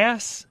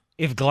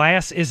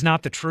Glass is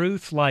not the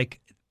truth,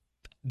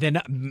 then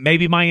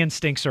maybe my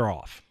instincts are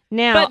off.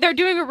 Now, But they're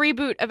doing a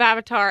reboot of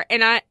Avatar,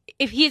 and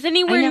if he's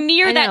anywhere I know-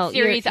 near I know. that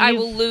series, I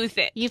will lose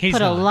it. you've He's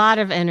put a not. lot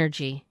of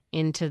energy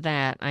into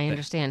that. I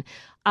understand.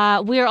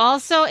 We're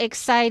also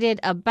excited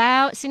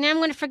about. See, now I'm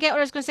going to forget what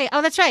I was going to say.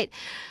 Oh, that's right.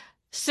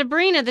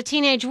 Sabrina, the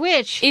Teenage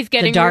Witch, Is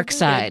getting the dark rebooted.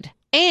 side,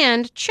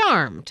 and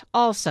Charmed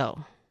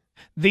also.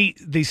 The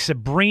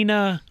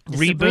Sabrina The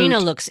reboot. Sabrina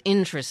looks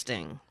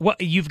interesting. Well,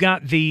 you've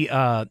got the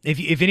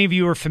if any of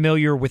you are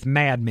familiar with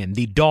Mad Men,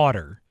 the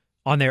daughter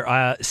on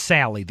there,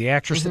 Sally, the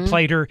actress that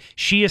played her,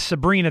 she is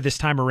Sabrina this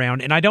time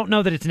around, and I don't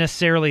know that it's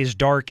necessarily as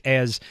dark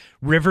as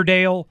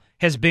Riverdale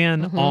has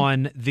been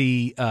on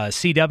the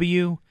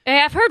CW.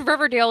 I've heard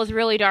Riverdale is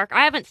really dark.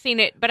 I haven't seen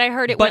it, but I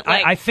heard it But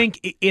went I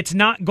think it's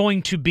not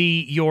going to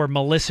be your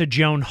Melissa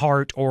Joan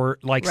Hart or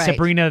Right.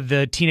 Sabrina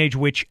the Teenage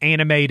Witch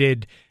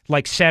animated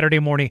Saturday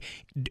morning.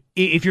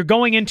 If you're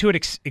going into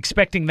it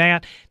expecting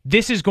that,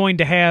 this is going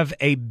to have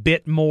a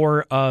bit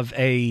more of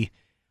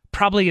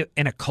probably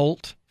an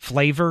occult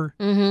flavor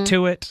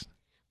to it.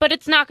 but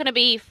it's not going to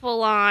be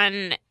full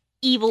on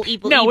evil.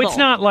 No, it's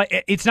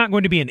not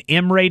going to be an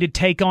M-rated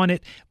take on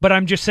it, but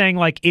I'm just saying,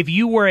 if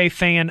you were a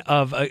fan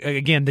of,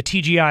 again, the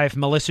TGI of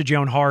Melissa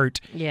Joan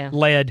Hart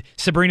led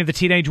Sabrina the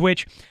Teenage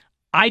Witch,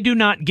 I do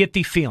not get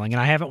the feeling,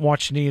 and I haven't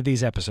watched any of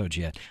these episodes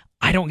yet,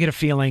 I don't get a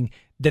feeling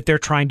that they're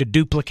trying to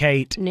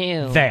duplicate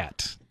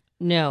that.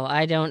 No,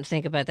 I don't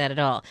think about that at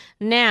all.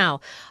 Now,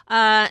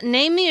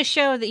 name me a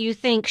show that you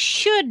think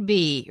should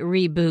be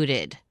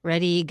rebooted.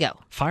 Ready, go.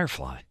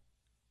 Firefly.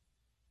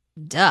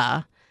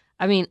 Duh.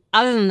 I mean,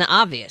 other than the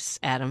obvious,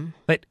 Adam.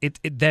 But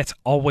that's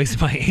always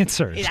my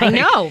answer. I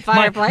know,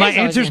 Firefly My is always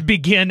answers it.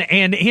 begin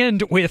and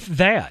end with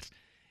that.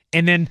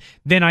 And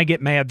then I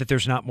get mad that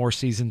there's not more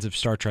seasons of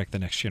Star Trek: The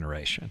Next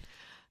Generation.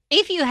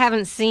 If you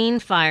haven't seen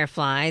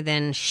Firefly,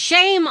 then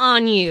shame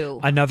on you.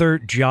 Another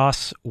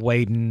Joss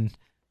Whedon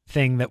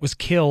thing that was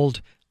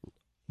killed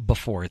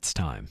before its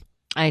time.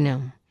 I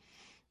know.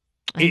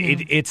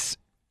 It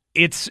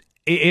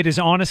is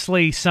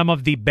honestly some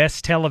of the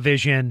best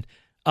television.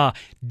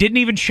 Didn't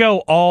even show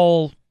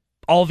all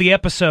the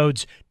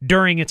episodes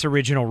during its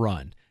original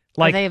run.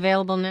 Are they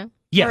available now?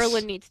 Yes.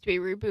 Merlin needs to be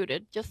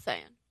rebooted. Just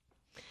saying.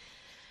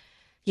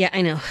 Yeah,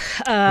 I know.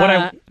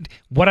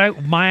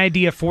 My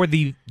idea for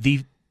the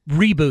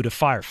reboot of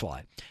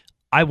Firefly,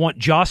 I want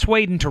Joss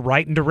Whedon to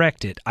write and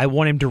direct it. I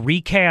want him to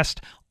recast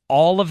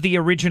all of the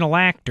original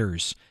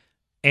actors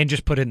and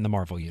just put it in the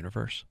Marvel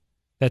universe.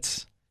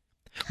 That's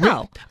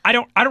Oh. I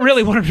don't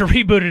really want him to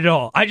reboot it at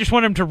all. I just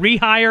want him to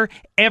rehire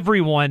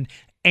everyone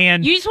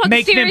and You just want the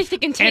make series them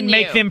to continue. and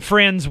make them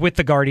friends with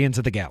the Guardians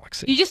of the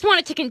Galaxy. You just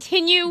want it to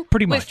continue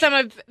Pretty with much. some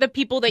of the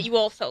people that you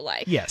also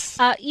like. Yes.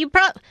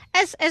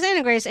 As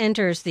Anna Grace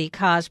enters the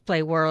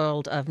cosplay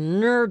world of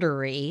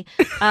nerdery,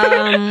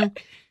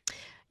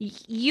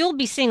 you'll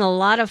be seeing a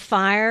lot of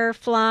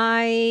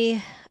Firefly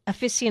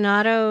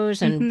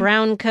aficionados and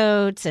brown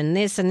coats and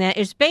this and that.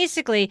 It's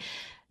basically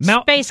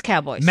space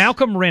cowboys.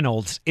 Malcolm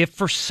Reynolds, if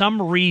for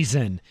some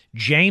reason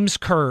James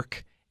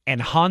Kirk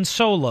and Han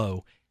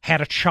Solo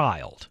had a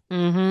child,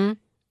 that's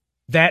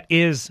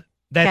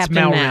Captain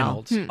Mal Mal.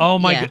 Reynolds. Oh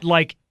my Yeah.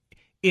 god!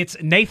 It's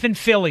Nathan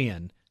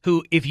Fillion,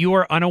 who, if you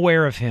are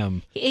unaware of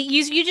him,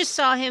 You just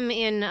saw him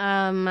in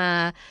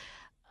Lemony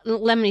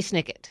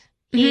Snicket.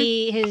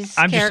 His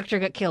I'm just- character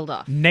got killed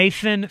off.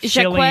 Nathan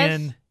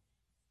Fillion.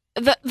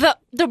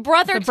 The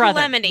brother to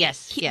brother, Lemony.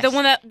 yes. The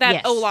one that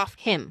Yes, Olaf.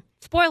 him.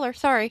 Spoiler,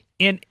 sorry.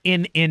 In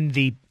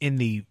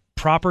the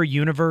proper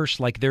universe,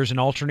 there's an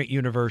alternate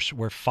universe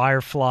where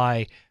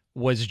Firefly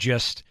was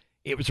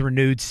it was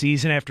renewed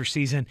season after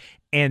season,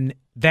 and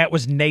that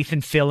was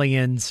Nathan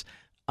Fillion's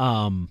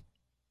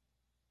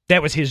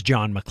that was his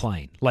John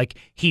McClane.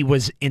 He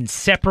was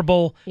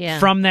inseparable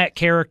from that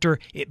character.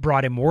 It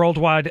brought him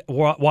worldwide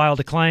wild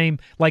acclaim.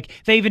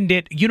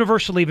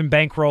 Universal even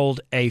bankrolled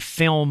a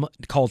film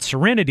called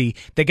Serenity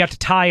that got to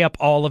tie up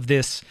all of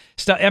this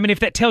stuff. I mean, if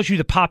that tells you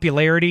the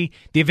popularity,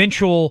 the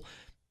eventual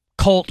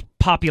cult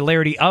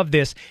popularity of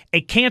this,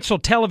 a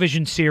canceled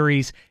television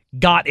series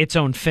got its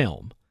own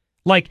film.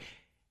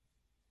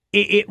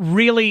 It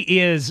really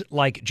is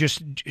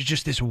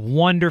just this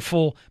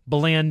wonderful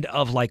blend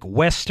of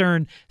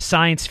Western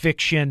science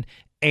fiction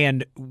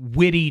and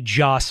witty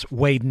Joss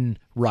Whedon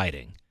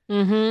writing.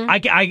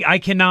 I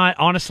cannot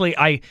honestly.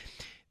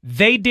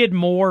 They did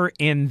more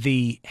in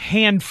the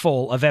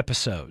handful of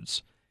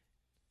episodes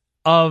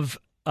of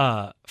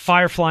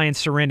Firefly and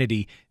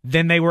Serenity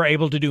than they were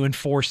able to do in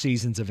 4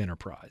 seasons of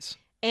Enterprise.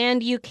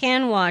 And you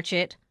can watch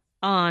it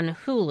on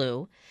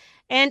Hulu.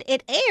 And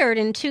it aired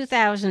in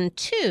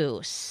 2002,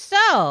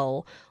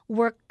 so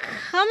we're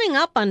coming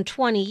up on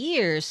 20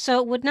 years, so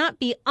it would not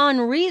be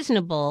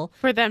unreasonable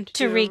For them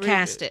to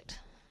recast reboot. it.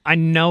 I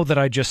know that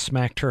I just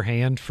smacked her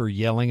hand for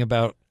yelling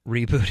about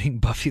rebooting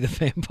Buffy the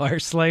Vampire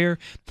Slayer,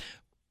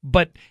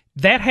 but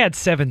that had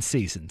 7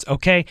 seasons,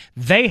 okay?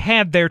 They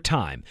had their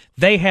time.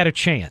 They had a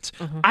chance.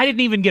 I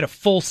didn't even get a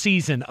full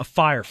season of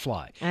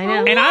Firefly. I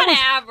know. And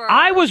Whatever.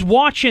 I was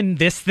watching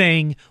this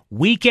thing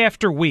week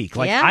after week.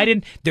 Like Yeah.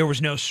 there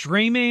was no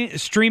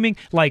streaming,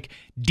 like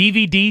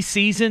DVD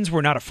seasons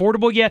were not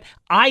affordable yet.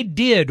 I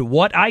did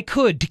what I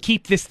could to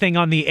keep this thing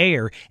on the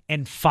air,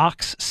 and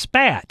Fox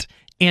spat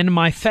in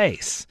my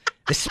face.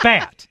 The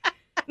spat.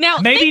 Now,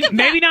 maybe think of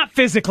maybe that. not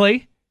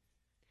physically.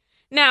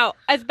 Now,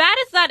 as bad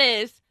as that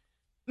is,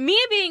 me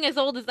being as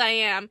old as I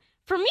am,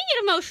 for me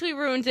it emotionally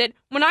ruins it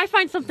when I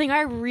find something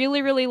I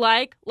really, really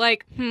like,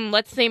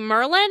 let's say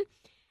Merlin,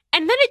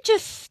 and then it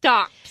just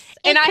stops.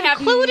 And I have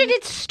concluded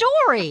its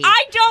story.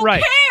 I don't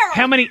Right. care.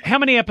 How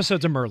many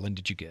episodes of Merlin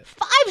did you get?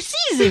 5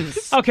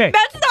 seasons. Okay.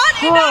 That's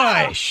not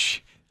enough.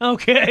 Hush.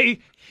 Okay.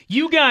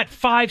 You got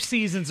 5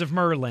 seasons of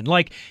Merlin.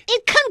 Like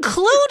It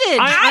concluded.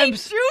 I'm-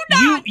 do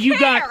not you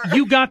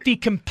care. got the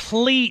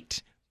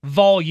complete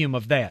volume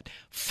of that.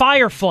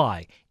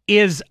 Firefly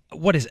is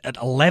what is it,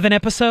 11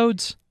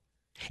 episodes?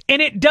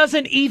 And it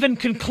doesn't even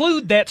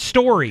conclude that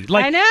story.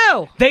 Like I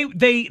know.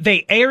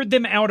 They aired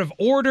them out of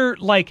order.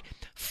 Like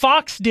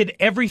Fox did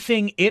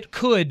everything it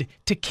could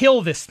to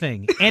kill this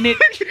thing, and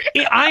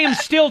I am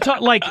still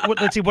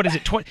let's see, what is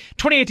it?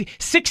 2018,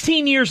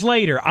 16 years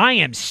later, I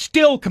am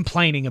still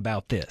complaining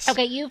about this.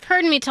 Okay, you've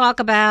heard me talk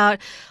about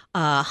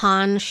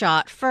Han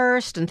shot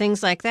first and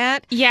things like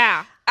that.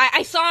 Yeah.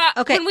 I saw,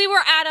 Okay. when we were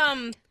at,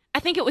 I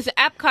think it was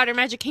Epcot or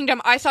Magic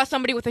Kingdom, I saw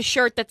somebody with a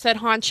shirt that said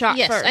Han shot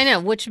Yes, first. I know,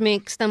 which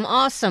makes them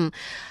awesome.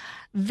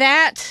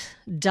 That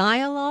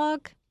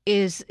dialogue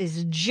is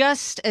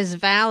just as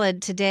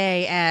valid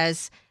today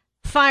as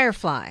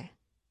Firefly,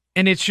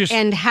 And it's just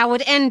and how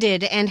it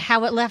ended and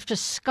how it left a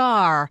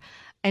scar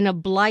and a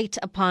blight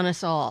upon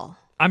us all.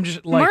 I'm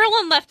just like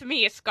Merlin left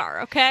me a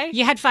scar, okay?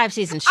 You had 5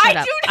 seasons. Shut I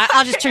up. do not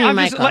I'll just turn your I'm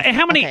mic just off. like,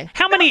 how many Okay.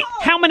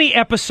 how many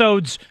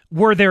episodes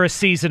were there a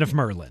season of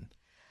Merlin?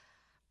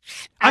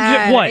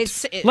 I'm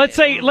just, what? Let's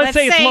say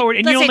it's lower,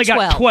 and you only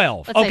got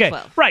 12. Let's say Okay,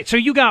 12. right. So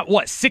you got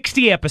what?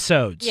 60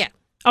 episodes. Yeah.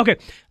 Okay,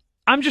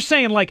 I'm just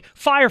saying, like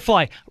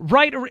Firefly,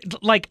 right?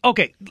 Like,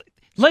 okay,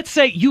 let's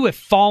say you have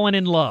fallen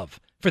in love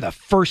for the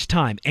first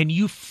time, and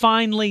you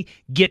finally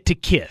get to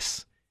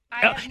kiss.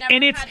 I have never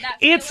And had that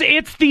feeling.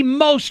 it's the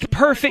most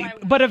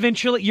perfect, but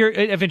eventually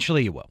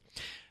you will.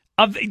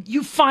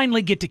 You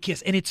finally get to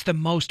kiss, and it's the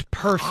most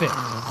perfect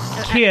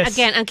kiss.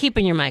 Again, I'm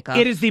keeping your mic off.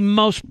 It is the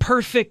most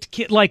perfect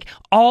kiss. Like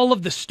all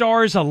of the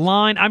stars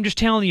align. I'm just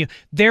telling you,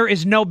 there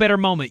is no better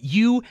moment.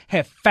 You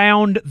have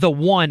found the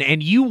one,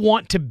 and you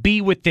want to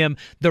be with them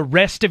the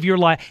rest of your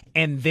life.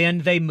 And then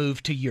they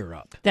move to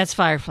Europe. That's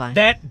Firefly.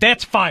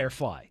 That's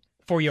Firefly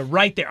for you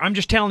right there. I'm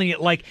just telling you,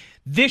 like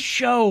this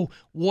show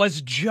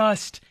was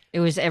just It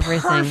was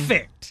everything.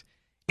 perfect.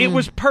 It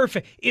was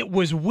perfect. It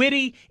was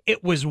witty.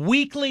 It was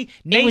weekly.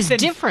 It was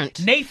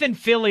different. Nathan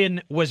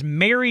Fillion was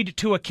married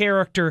to a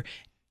character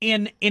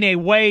in a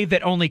way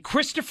that only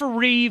Christopher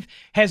Reeve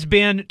has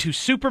been to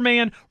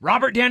Superman,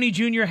 Robert Downey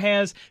Jr.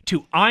 has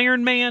to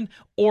Iron Man,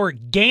 or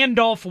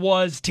Gandalf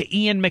was to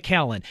Ian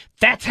McKellen.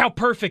 That's how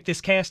perfect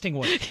this casting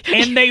was.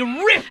 And they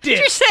ripped it.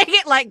 You're saying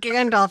it like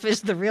Gandalf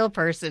is the real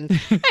person,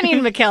 and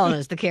Ian McKellen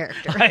is the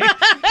character.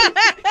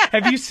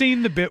 Have you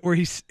seen the bit where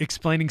he's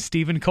explaining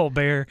Stephen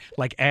Colbert,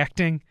 like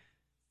acting?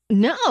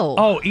 No.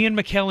 Oh, Ian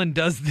McKellen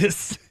does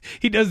this.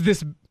 He does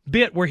this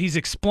bit where he's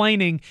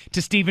explaining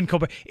to Stephen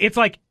Colbert. It's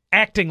like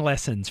acting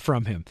lessons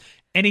from him.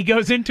 And he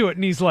goes into it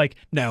and he's like,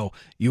 "Now,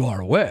 you are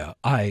aware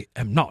I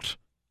am not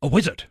a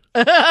wizard."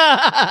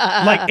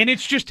 And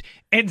it's just,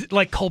 and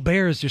like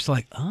Colbert is just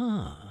like,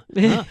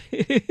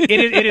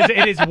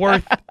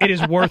 It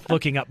is worth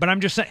looking up. But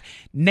I'm just saying,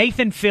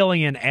 Nathan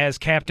Fillion as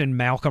Captain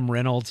Malcolm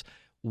Reynolds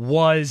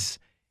was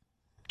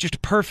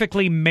just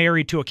perfectly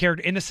married to a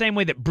character in the same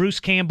way that Bruce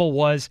Campbell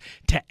was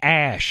to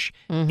Ash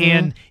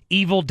in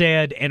Evil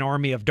Dead and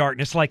Army of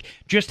Darkness. Like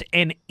just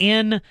an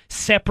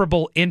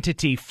inseparable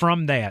entity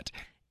from that.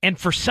 And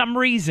for some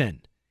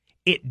reason,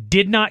 it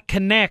did not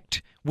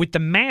connect with the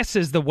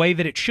masses the way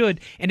that it should,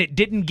 and it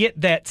didn't get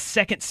that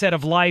second set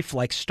of life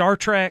like Star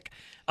Trek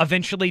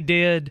eventually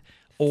did,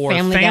 or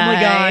Family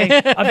Guy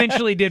Guy.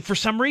 eventually did. For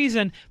some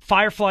reason,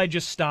 Firefly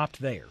just stopped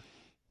there.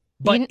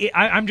 But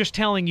I'm just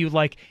telling you,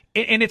 like,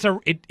 and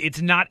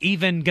it's not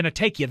even going to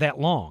take you that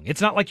long. It's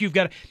not like you've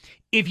got to,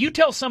 if you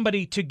tell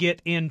somebody to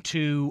get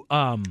into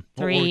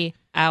 3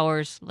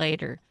 hours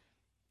later.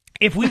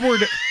 if we were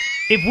to.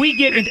 If we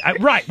get into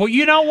right, well,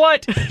 you know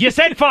what? You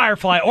said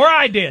Firefly, or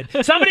I did.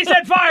 Somebody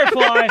said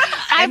Firefly,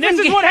 and this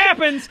is what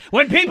happens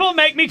when people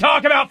make me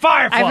talk about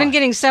Firefly. I've been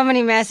getting so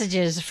many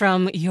messages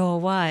from your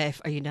wife.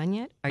 Are you done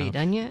yet? Are you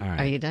done yet? all right.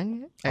 Are you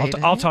done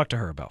yet? I'll talk to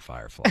her about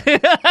Firefly.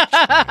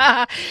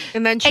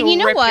 And then she'll And you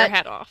know rip what? your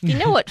head off. You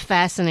know what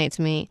fascinates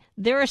me?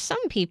 There are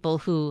some people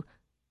who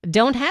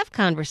don't have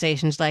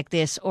conversations like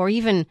this, or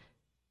even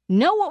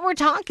know what we're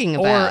talking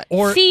about.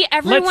 or See,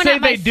 everyone let's say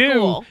at my they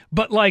school- do,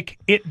 but like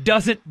it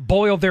doesn't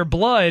boil their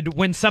blood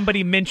when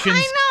somebody mentions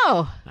I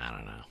know. I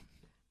don't know.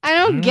 I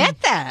don't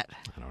get that.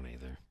 I don't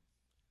either.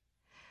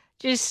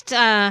 Just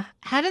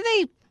how do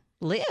they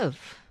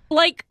live?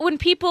 Like when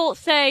people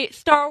say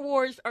Star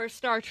Wars or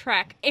Star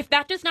Trek, if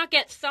that does not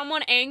get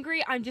someone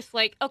angry, I'm just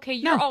like, okay,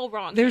 you're all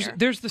wrong. There's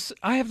here.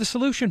 I have the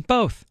solution.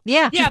 Both.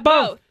 Yeah. Yeah, Just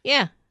both.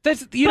 Yeah.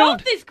 That's you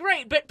both don't. is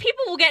great, but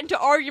people will get into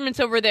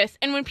arguments over this,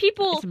 and when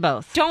people It's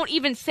both. don't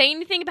even say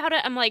anything about it,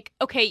 I'm like,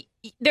 okay,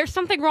 there's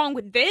something wrong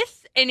with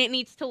this, and it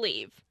needs to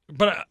leave.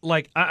 But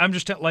I'm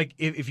just like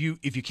if you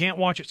can't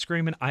watch it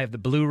screaming, I have the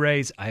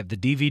Blu-rays, I have the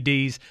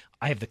DVDs,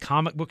 I have the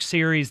comic book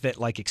series that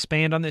like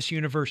expand on this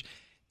universe.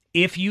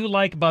 If you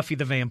like Buffy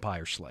the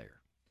Vampire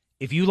Slayer,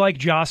 if you like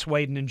Joss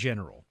Whedon in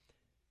general,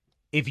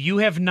 if you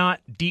have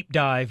not deep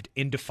dived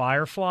into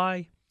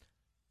Firefly,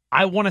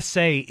 I want to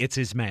say it's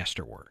his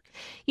masterwork.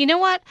 You know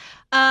what?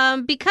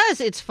 Because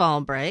it's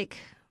fall break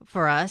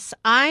for us,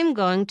 I'm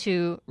going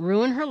to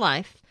ruin her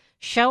life,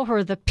 show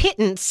her the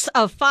pittance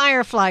of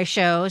Firefly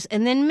shows,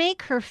 and then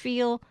make her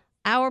feel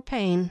our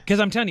pain. Because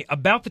I'm telling you,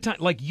 about the time,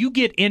 like, you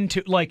get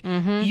into, like,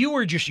 you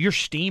are just, you're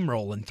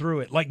steamrolling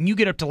through it. Like, and you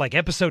get up to, like,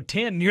 episode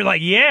 10, and you're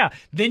like, yeah,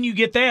 then you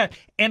get that.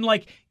 And,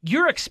 like,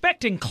 you're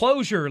expecting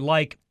closure,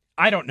 like,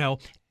 I don't know,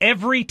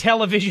 every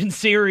television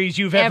series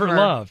you've ever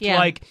loved. Yeah.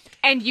 Like,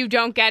 And you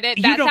don't get it?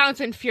 You That don't-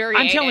 sounds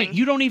infuriating. I'm telling you,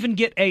 you don't even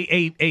get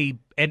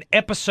an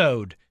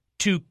episode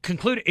to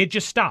conclude it. It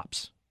just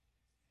stops.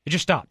 It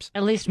just stops.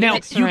 At least Now,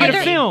 with you got a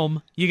Serenity.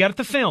 film. You got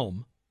the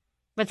film.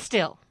 But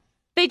still.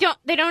 They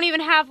don't even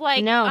have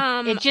like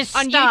No, it just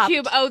on stopped.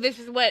 YouTube. Oh, this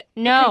is what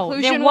the No,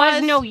 conclusion there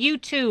was no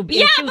YouTube in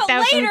Yeah, but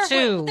 2002.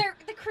 later, they're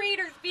the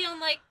creators being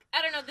like,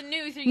 I don't know, the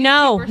news or YouTube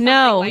No, or something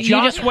no, like you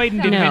Joss that. Whedon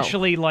did No.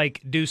 eventually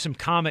like do some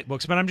comic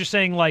books, but I'm just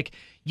saying like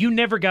you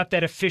never got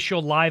that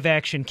official live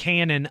action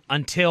canon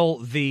until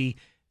the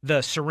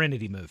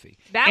Serenity movie.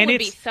 That And would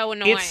be it's- so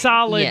annoying. It's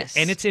solid Yes.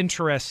 and it's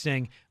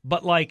interesting,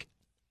 but like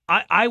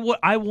I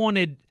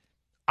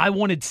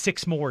wanted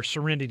 6 more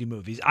Serenity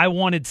movies. I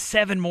wanted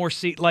 7 more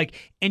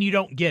and you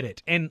don't get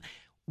it. And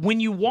when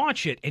you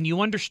watch it and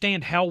you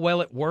understand how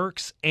well it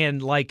works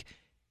and like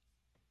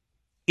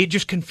it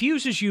just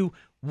confuses you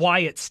why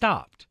it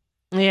stopped.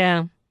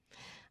 Yeah.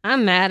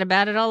 I'm mad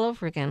about it all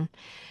over again.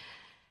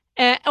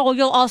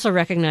 You'll also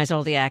recognize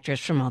all the actors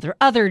from all their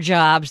other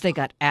jobs they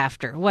got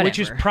after, whatever. Which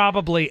is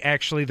probably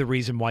actually the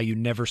reason why you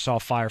never saw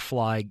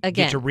Firefly Again.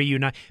 get to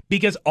reunite,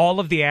 because all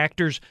of the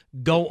actors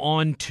go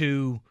on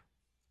to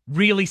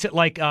really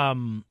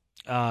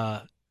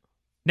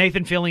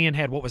Nathan Fillion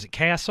had, what was it,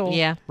 Castle?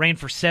 Yeah. Ran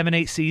for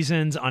 7-8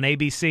 seasons on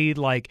ABC.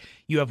 Like,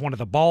 you have one of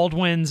the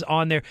Baldwins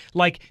on there.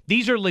 Like,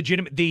 these are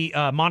legitimate. The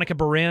Monica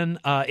Barin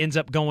ends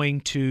up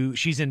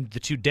she's in the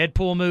 2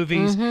 Deadpool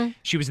movies. Mm-hmm.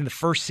 She was in the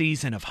first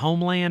season of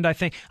Homeland, I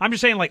think. I'm just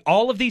saying, like,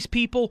 all of these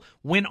people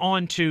went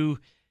on to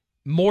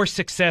more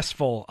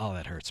successful. Oh,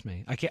 that hurts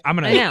me. I can't. I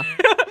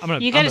know.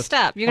 You got to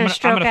stop. You're going to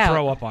stroke I'm gonna out.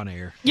 throw up on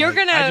air. You're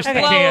Like, gonna I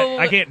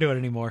blow. can't do it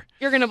anymore.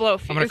 You're gonna blow a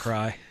fuse. I'm gonna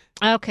cry.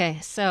 Okay,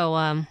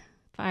 so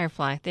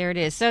Firefly, there it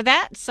is. So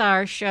that's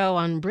our show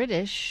on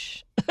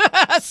British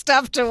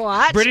stuff to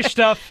watch. British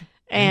stuff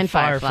and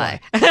Firefly.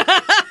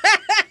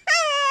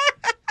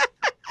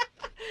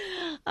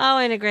 Oh,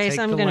 Anna Grace, Take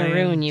I'm the going to land,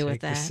 ruin you take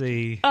with the that.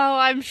 sea. Oh,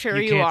 I'm sure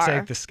You you can't are.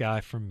 take the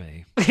sky from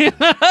me.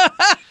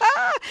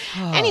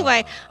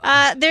 Anyway,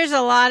 there's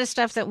a lot of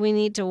stuff that we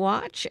need to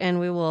watch, and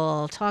we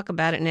will talk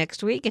about it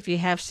next week. If you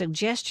have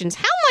suggestions,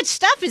 how much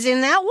stuff is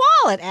in that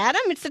wallet,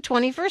 Adam? It's the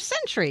 21st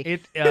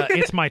century.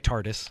 It's my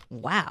TARDIS.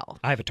 Wow.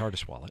 I have a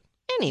TARDIS wallet.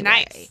 Anyway,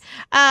 Nice.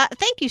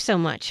 thank you so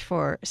much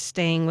for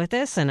staying with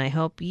us, and I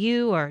hope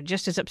you are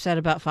just as upset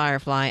about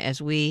Firefly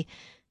as we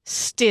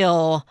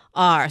still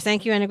are.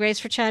 Thank you, Anna Grace,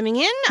 for chiming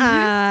in.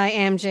 I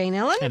am Jane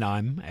Ellen. And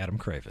I'm Adam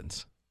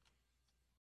Cravens.